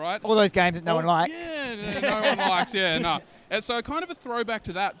stuff, right? All those games that no one likes. Yeah, no one likes. Yeah, no. And so kind of a throwback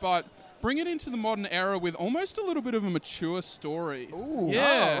to that, but bring it into the modern era with almost a little bit of a mature story. Ooh.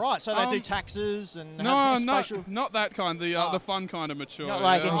 Yeah. Oh, right. So they do taxes and No, have not, spatial... not that kind. The fun kind of mature. Not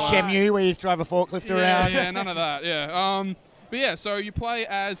like yeah. in Shenmue where you just drive a forklift Yeah, around. yeah, none of that. Yeah. But yeah, so you play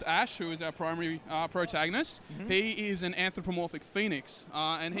as Ash, who is our primary protagonist. He is an anthropomorphic phoenix,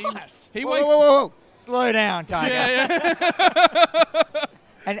 and he Nice. he Whoa, wakes. whoa, whoa, whoa. Slow down, Tiger. Yeah,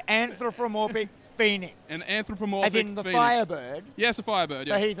 An anthropomorphic phoenix. an anthropomorphic. As in the phoenix. Firebird. Yes, a firebird.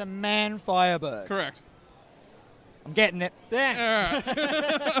 So Yeah, he's a man Firebird. correct. I'm getting it. Damn.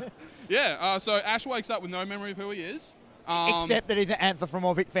 Yeah. So Ash wakes up with no memory of who he is. Except that he's an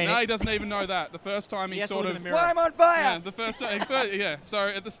anthropomorphic phoenix. No, he doesn't even know that. The first time he Yes, sort look in of. the mirror. Why am I on fire? Yeah, the first time. Yeah. So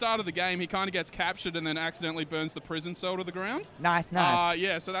at the start of the game, he kind of gets captured and then accidentally burns the prison cell to the ground. Nice, nice.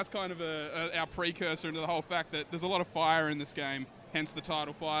 Yeah, so that's kind of our precursor into the whole fact that there's a lot of fire in this game, hence the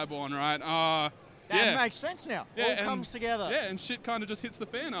title Fireborn, right? That Yeah. makes sense now. Yeah, All and- comes together. Yeah, and shit kind of just hits the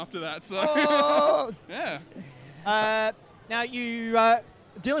fan after that. So Oh. yeah, Now, you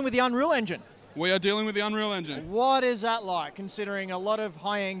dealing with the Unreal Engine. we are dealing with the Unreal Engine. What is that like, considering a lot of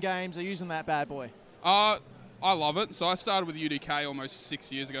high-end games are using that bad boy? I love it. So I started with UDK almost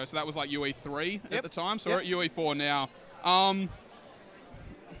 6 years ago. So that was like UE3 Yep. at the time. So Yep. we're at UE4 now.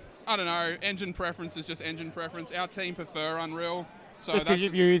 I don't know. Engine preference is just engine preference. Our team prefer Unreal. So Just that's because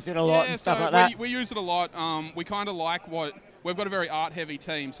you've used it a lot yeah, and stuff so like that. we use it a lot. We kind of like what we've got a very art-heavy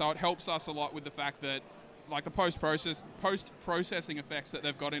team, so it helps us a lot with the fact that like the post-processing effects that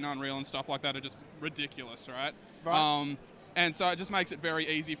they've got in Unreal and stuff like that are just ridiculous, right? Right. And so it just makes it very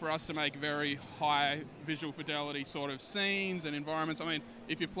easy for us to make very high visual fidelity sort of scenes and environments. I mean,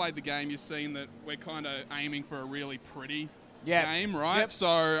 if you've played the game, you've seen that we're kind of aiming for a really pretty game, right? Yep.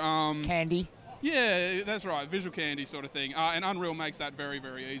 So Candy. yeah, that's right, visual candy sort of thing. And Unreal makes that very,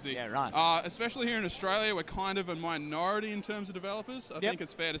 very easy. Yeah, right. Especially here in Australia, we're kind of a minority in terms of developers. I think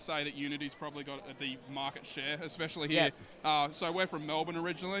it's fair to say that Unity's probably got the market share, especially here. So we're from Melbourne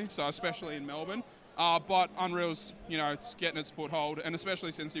originally, so especially in Melbourne. But Unreal's, it's getting its foothold, and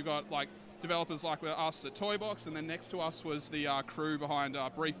especially since you've got like developers like us at Toybox, and then next to us was the crew behind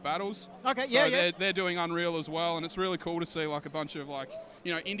Brief Battles. Okay, so they're doing Unreal as well, and it's really cool to see like a bunch of like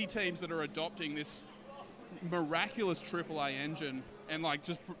indie teams that are adopting this miraculous AAA engine and like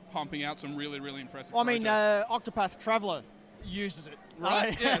just pumping out some really, really impressive. Well, I mean, projects. Octopath Traveler uses it.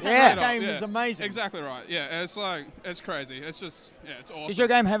 Right? Yeah, That game is amazing. Exactly right. Yeah, it's crazy. It's just, it's awesome. Does your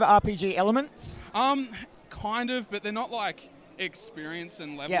game have RPG elements? Kind of, but they're not like experience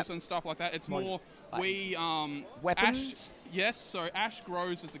and levels and stuff like that. It's more weapons. Yes. So Ash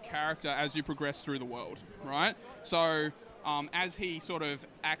grows as a character as you progress through the world, right? So as he sort of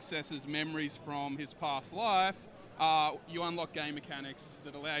accesses memories from his past life, you unlock game mechanics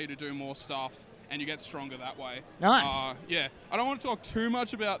that allow you to do more stuff, and you get stronger that way. Nice. Yeah. I don't want to talk too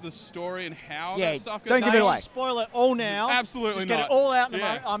much about the story and how Yeah, that stuff goes. don't give it away. Spoil it all now. Absolutely Just get not. it all out in the Yeah.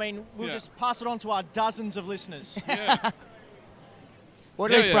 moment. I mean, we'll Yeah. just pass it on to our dozens of listeners.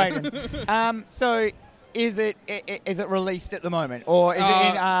 What is Brayden? So, is it released at the moment, or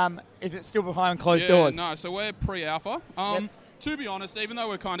is is it still behind closed doors? No, so we're pre-alpha. To be honest, even though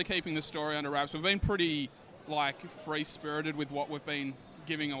we're kind of keeping the story under wraps, we've been pretty like free-spirited with what we've been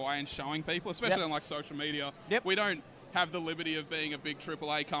giving away and showing people, especially on like social media. We don't have the liberty of being a big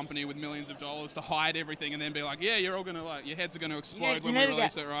AAA company with millions of dollars to hide everything and then be like, yeah, you're all gonna like your heads are gonna explode when we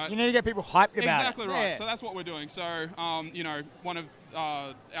release it, right? You need to get people hyped about it. Exactly right. So that's what we're doing. So one of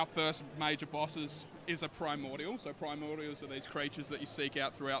our first major bosses is a primordial. So primordials are these creatures that you seek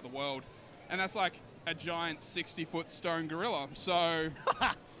out throughout the world, and that's like a giant 60-foot stone gorilla. So.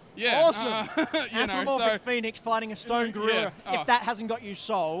 Yeah, awesome. Anthropomorphic Phoenix fighting a stone gorilla. If that hasn't got you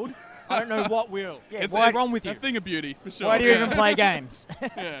sold, I don't know what will. It's wrong with you? A thing of beauty, for sure. Why do you even play games?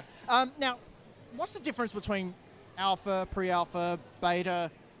 Now, what's the difference between alpha, pre-alpha, beta?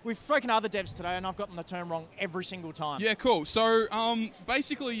 We've spoken to other devs today, and I've gotten the term wrong every single time. Yeah, cool. So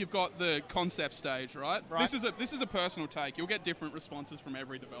basically, you've got the concept stage, right? This is a personal take. You'll get different responses from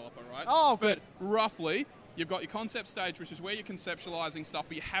every developer, right? Oh, good. But roughly, you've got your concept stage, which is where you're conceptualizing stuff,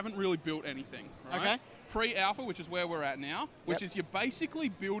 but you haven't really built anything, right? Okay. Pre-alpha, which is where we're at now, which is you're basically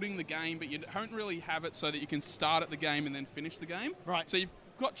building the game, but you don't really have it so that you can start at the game and then finish the game. Right. So you've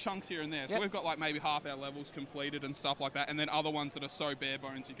got chunks here and there. So we've got like maybe half our levels completed and stuff like that, and then other ones that are so bare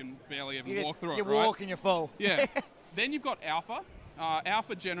bones you can barely even walk through it, You right? walk and you fall. Yeah. Then you've got alpha.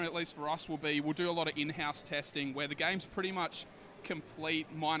 Alpha generally, at least for us, we'll do a lot of in-house testing where the game's pretty much complete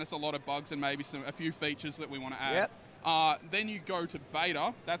minus a lot of bugs and maybe a few features that we want to add. Then you go to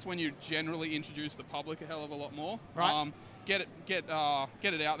beta. That's when you generally introduce the public a hell of a lot more. Right. Get it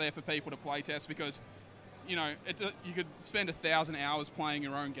out there for people to play test, because you could spend 1,000 hours playing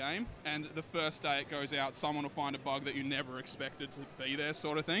your own game, and the first day it goes out, someone will find a bug that you never expected to be there,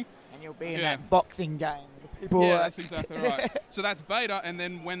 sort of thing. And you'll be in that boxing game. People that's exactly right. So that's beta, and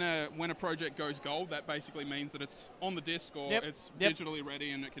then when a project goes gold, that basically means that it's on the disc or it's digitally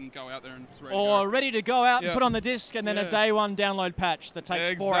ready and it can go out there and it's ready to go. Ready to go out and put on the disc, and then a day one download patch that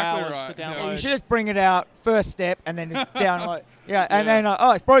takes 4 hours to download. Yeah, you should just bring it out first step and then just download. And then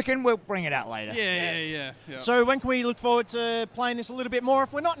it's broken. We'll bring it out later. Yeah. So when can we look forward to playing this a little bit more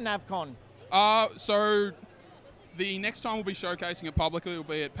if we're not in AvCon? So the next time we'll be showcasing it publicly will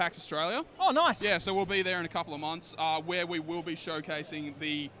be at PAX Australia. Oh, nice. Yeah, so we'll be there in a couple of months, where we will be showcasing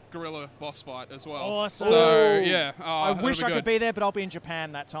the gorilla boss fight as well. Awesome. So, yeah. I wish I could be there, but I'll be in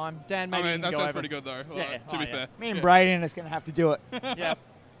Japan that time. Dan, maybe you can that go sounds over. pretty good, though, to be fair. Me and Brayden is going to have to do it.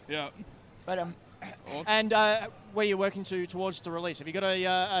 Yeah. But And where you're working towards the release? Have you got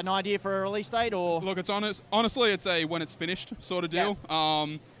an idea for a release date, or? Look, it's honestly, it's a when it's finished sort of deal.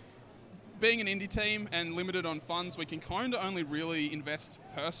 Being an indie team and limited on funds, we can kind of only really invest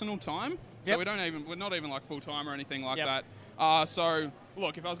personal time. So we're not even like full time or anything like that. So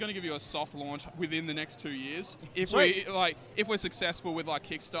look, if I was going to give you a soft launch within the next 2 years, if we're successful with like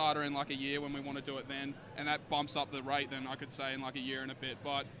Kickstarter in like a year when we want to do it then, and that bumps up the rate, then I could say in like a year and a bit.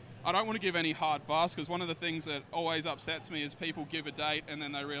 But I don't want to give any hard fast, because one of the things that always upsets me is people give a date and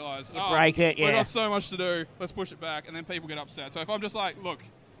then they realise, break it. we've got so much to do, let's push it back, and then people get upset. So if I'm just like, look,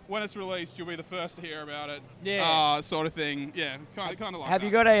 when it's released, you'll be the first to hear about it. Yeah. Sort of thing. Yeah, kind of like Have that.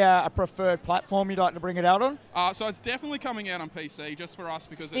 you got a preferred platform you'd like to bring it out on? So it's definitely coming out on PC just for us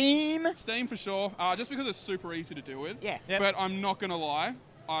because Steam? it's Steam for sure. Just because it's super easy to deal with. Yeah. Yep. But I'm not gonna lie.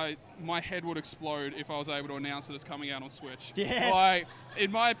 My head would explode if I was able to announce that it's coming out on Switch. Yes. Like,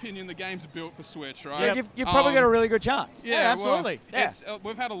 in my opinion, the game's built for Switch, right? Yeah, you've probably got a really good chance. Yeah, absolutely. Well, Yeah. It's,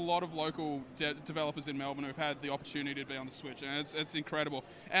 we've had a lot of local developers in Melbourne who've had the opportunity to be on the Switch, and it's incredible.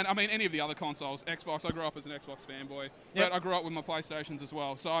 And I mean, any of the other consoles, Xbox. I grew up as an Xbox fanboy, but I grew up with my PlayStations as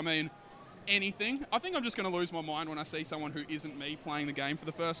well. So I mean, anything. I think I'm just going to lose my mind when I see someone who isn't me playing the game for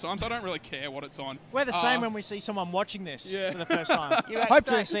the first time. So I don't really care what it's on. We're the same when we see someone watching this Yeah. for the first time. You had Hope to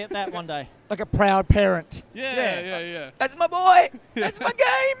to say- see that one day. Like a proud parent. Yeah. That's my boy. That's my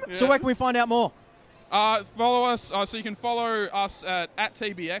game. So where can we find out more? Follow us, so you can follow us at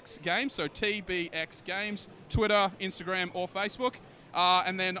TBX Games, so TBX Games, Twitter, Instagram, or Facebook.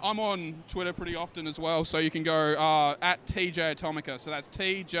 And then I'm on Twitter pretty often as well, so you can go at TJ Atomica, so that's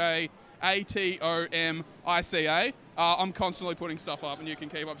TJATOMICA. I'm constantly putting stuff up, and you can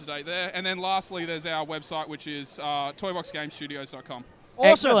keep up to date there. And then lastly, there's our website, which is toyboxgamestudios.com.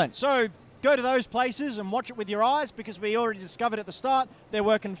 Awesome. Excellent. So go to those places and watch it with your eyes because we already discovered at the start they're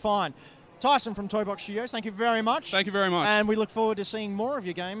working fine. Tyson from Toybox Studios, thank you very much. Thank you very much. And we look forward to seeing more of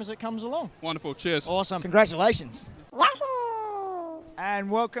your game as it comes along. Wonderful. Cheers. Awesome. Congratulations. And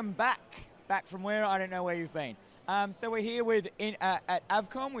welcome back. Back from where? I don't know where you've been. So we're here with at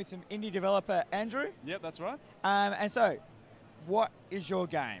Avcom with some indie developer Andrew. Yep, that's right. And so, what is your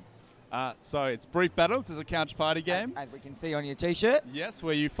game? So it's Brief Battles. It's a couch party game. As we can see on your T-shirt. Yes,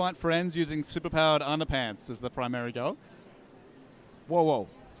 where you fight friends using superpowered underpants is the primary goal. Whoa.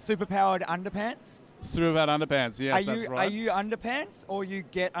 Superpowered underpants? Superpowered underpants, yes, that's Are right. you underpants or you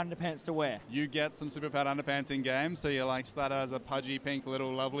get underpants to wear? You get some superpowered underpants in game, so you like start out as a pudgy, pink,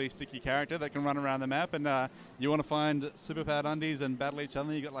 little, lovely, sticky character that can run around the map, and you want to find superpowered undies and battle each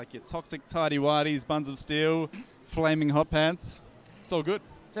other. You got like your toxic tidy whities, buns of steel, flaming hot pants. It's all good.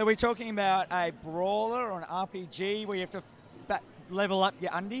 So we're talking about a brawler or an RPG where you have to level up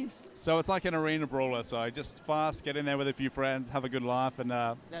your undies? So it's like an arena brawler. So just fast, get in there with a few friends, have a good laugh, and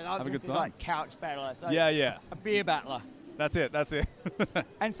have a good time. Like couch battler. So Yeah. A beer battler. That's it.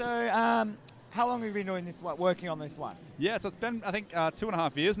 And so, how long have you been doing this? Working on this one? Yeah, so it's been, I think,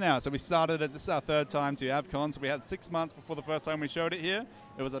 2.5 years now. So we started it, this is our third time to Avcon. So we had 6 months before the first time we showed it here.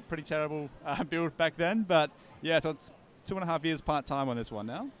 It was a pretty terrible build back then. But yeah, so it's 2.5 years part-time on this one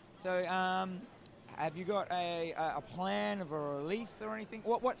now. So, have you got a plan of a release or anything?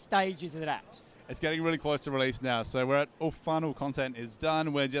 What stage is it at? It's getting really close to release now. So we're at all final content is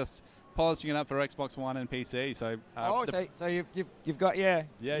done. We're just polishing it up for Xbox One and PC. So so you've got your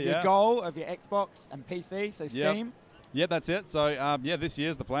goal of your Xbox and PC. So Steam. Yeah, that's it. So this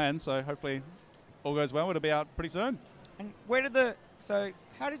year's the plan. So hopefully all goes well. It'll be out pretty soon. And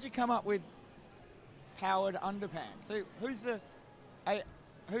how did you come up with powered underpants? So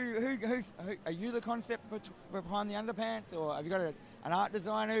who are you the concept behind the underpants, or have you got an art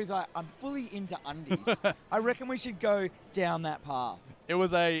designer who's like, I'm fully into undies? I reckon we should go down that path. It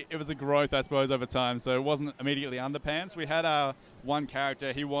was a growth, I suppose, over time. So it wasn't immediately underpants. We had one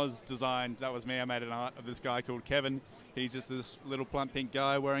character. He was designed. That was me. I made an art of this guy called Kevin. He's just this little plump pink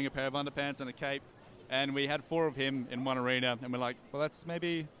guy wearing a pair of underpants and a cape. And we had 4 of him in one arena. And we're like, well, let's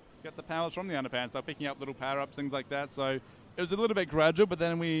maybe get the powers from the underpants. They're picking up little power-ups, things like that. So it was a little bit gradual, but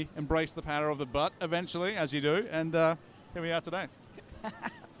then we embraced the power of the butt eventually, as you do. And here we are today.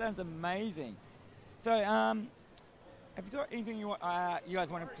 Sounds amazing. So, have you got anything you guys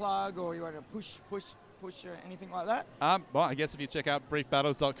want to plug, or you want to push or anything like that? Well, I guess if you check out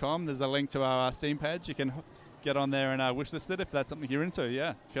briefbattles.com, there's a link to our Steam page. You can get on there and wishlist it if that's something you're into.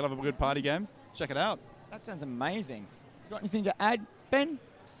 Yeah, if you love a good party game, check it out. That sounds amazing. Got anything to add, Ben?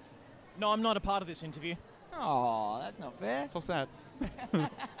 No, I'm not a part of this interview. Oh, that's not fair. So sad.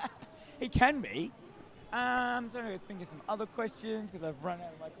 He can be. So I'm going to think of some other questions because I've run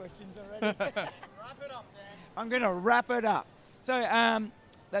out of my questions already. Wrap it up, Dan. I'm going to wrap it up. So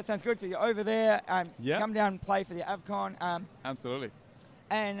that sounds good. So you're over there. Come down and play for the Avcon. Absolutely.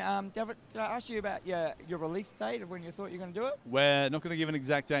 And did I ask you about your release date of when you thought you were going to do it? We're not going to give an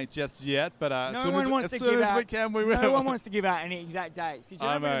exact date just yet, but as soon as we can, we will. No one wants to give out any exact dates. Because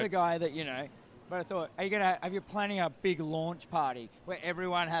you're know. the guy that, you know. But I thought, have you planning a big launch party where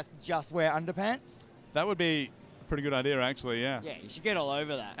everyone has to just wear underpants? That would be a pretty good idea, actually, yeah. Yeah, you should get all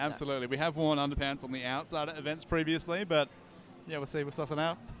over that. Absolutely. We have worn underpants on the outside at events previously, but yeah, we'll see. We're sussing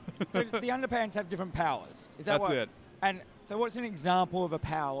out. So the underpants have different powers. Is that That's it. And so what's an example of a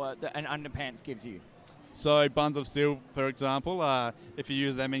power that an underpants gives you? So Buns of Steel, for example, if you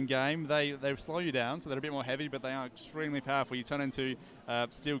use them in game, they slow you down, so they're a bit more heavy, but they are extremely powerful. You turn into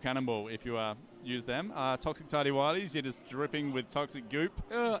Steel Cannonball if you use them. Toxic Tidy Whities, you're just dripping with toxic goop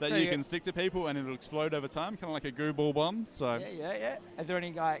that you can stick to people and it'll explode over time, kind of like a goo ball bomb. So Yeah. Is there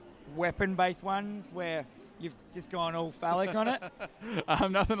any like weapon-based ones where you've just gone all phallic on it?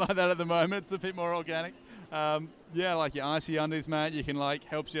 Nothing like that at the moment. It's a bit more organic. Like your icy undies, mate. You can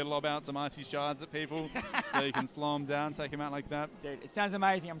helps you lob out some icy shards at people, so you can slow them down, take them out like that. Dude, it sounds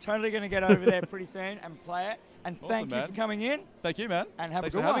amazing. I'm totally going to get over there pretty soon and play it. And Awesome, thank you man. for coming in. Thank you, man. And have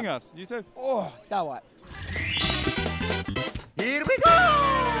Thanks a good for having one. us. You too. Oh, so what? Here we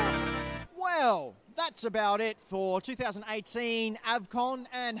go! Well, that's about it for 2018 AvCon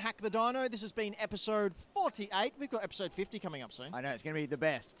and Hack the Dino. This has been episode 48. We've got episode 50 coming up soon. I know, it's going to be the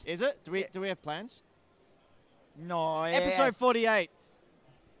best. Is it? Do we have plans? No, Episode 48.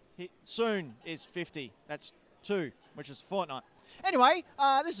 Soon is 50. That's 2, which is fortnight. Anyway,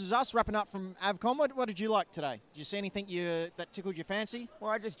 this is us wrapping up from AvCon. What did you like today? Did you see anything that tickled your fancy? Well,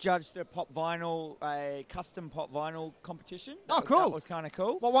 I just judged a custom pop vinyl competition. Cool. That was kind of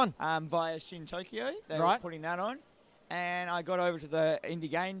cool. What one? Via Shin Tokyo. They were Right. putting that on. And I got over to the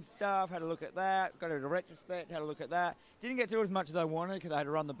Indie Games stuff, had a look at that. Got over to Retrospect, had a look at that. Didn't get to do as much as I wanted because I had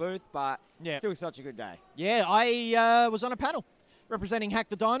to run the booth, but still such a good day. Yeah, I was on a panel representing Hack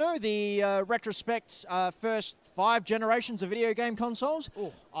the Dino, the Retrospect first 5 generations of video game consoles.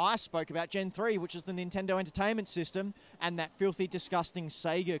 Ooh. I spoke about Gen 3, which is the Nintendo Entertainment System, and that filthy, disgusting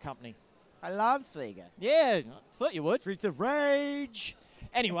Sega company. I love Sega. Yeah, I thought you would. Streets of Rage.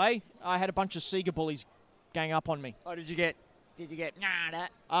 Anyway, I had a bunch of Sega bullies gang up on me. Oh, did you get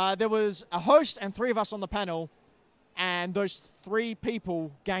that? There was a host and 3 of us on the panel, and those 3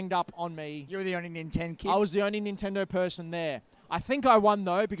 people ganged up on me. You were the only Nintendo kid? I was the only Nintendo person there. I think I won,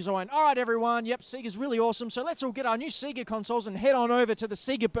 though, because I went, all right, everyone, yep, Sega's really awesome, so let's all get our new Sega consoles and head on over to the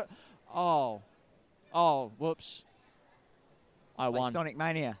Sega... whoops. I won. Sonic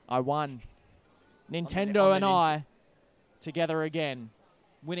Mania. I won. Nintendo and I, together again,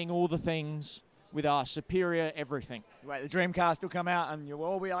 winning all the things with our superior everything. Wait, the Dreamcast will come out and you'll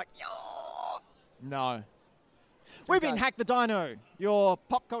all be like, yo! No. We've been Hack the Dino, your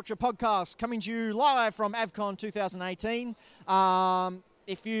pop culture podcast, coming to you live from AvCon 2018.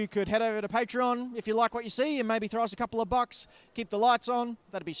 If you could head over to Patreon, if you like what you see, and maybe throw us a couple of bucks, keep the lights on,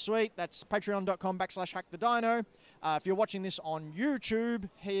 that'd be sweet. That's patreon.com/hackthedino. If you're watching this on YouTube,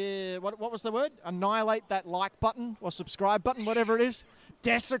 here, what was the word? Annihilate that like button or subscribe button, whatever it is.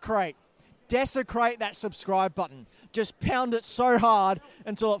 Desecrate that subscribe button. Just pound it so hard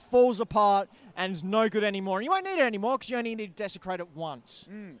until it falls apart and is no good anymore. And you won't need it anymore because you only need to desecrate it once.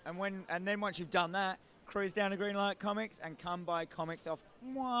 And then once you've done that, cruise down to Greenlight Comics and come buy comics off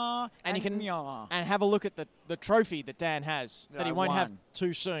Mwah And you can Mwah. and have a look at the trophy that Dan has that he I won't have won.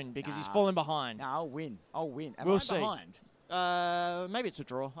 too soon because he's Nah. fallen behind. No, I'll win. Am We'll I see. behind? Maybe it's a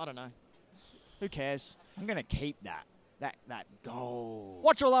draw. I don't know. Who cares? I'm going to keep that gold.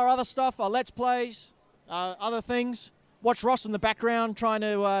 Watch all our other stuff, our Let's Plays, other things. Watch Ross in the background trying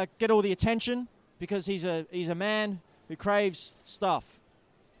to get all the attention because he's a man who craves stuff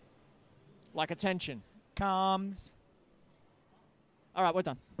like attention. Comes. All right, we're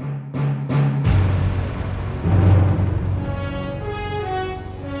done.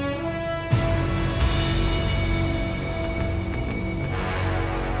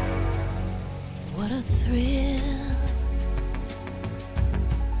 What a thrill,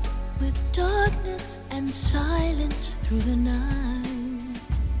 with darkness and silence through the night.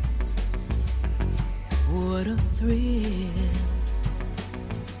 What a thrill,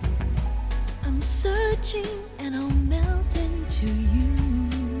 I'm searching and I'll melt into you.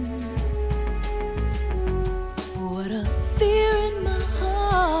 What a fear in my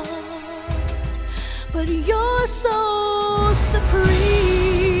heart, but you're so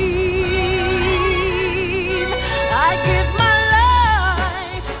supreme. I give my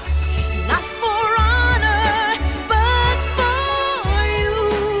life, not for honor, but for you.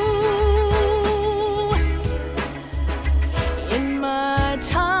 In my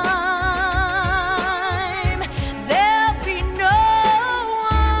time, there'll be no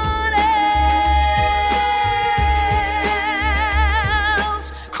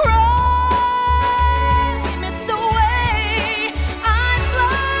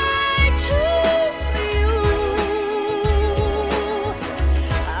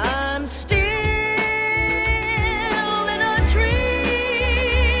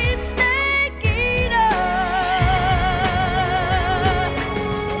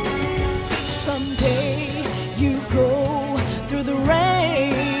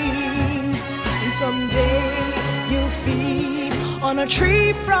on a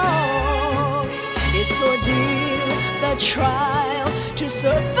tree frog. It's ordeal, the trial to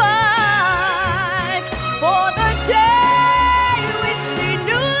survive for the day.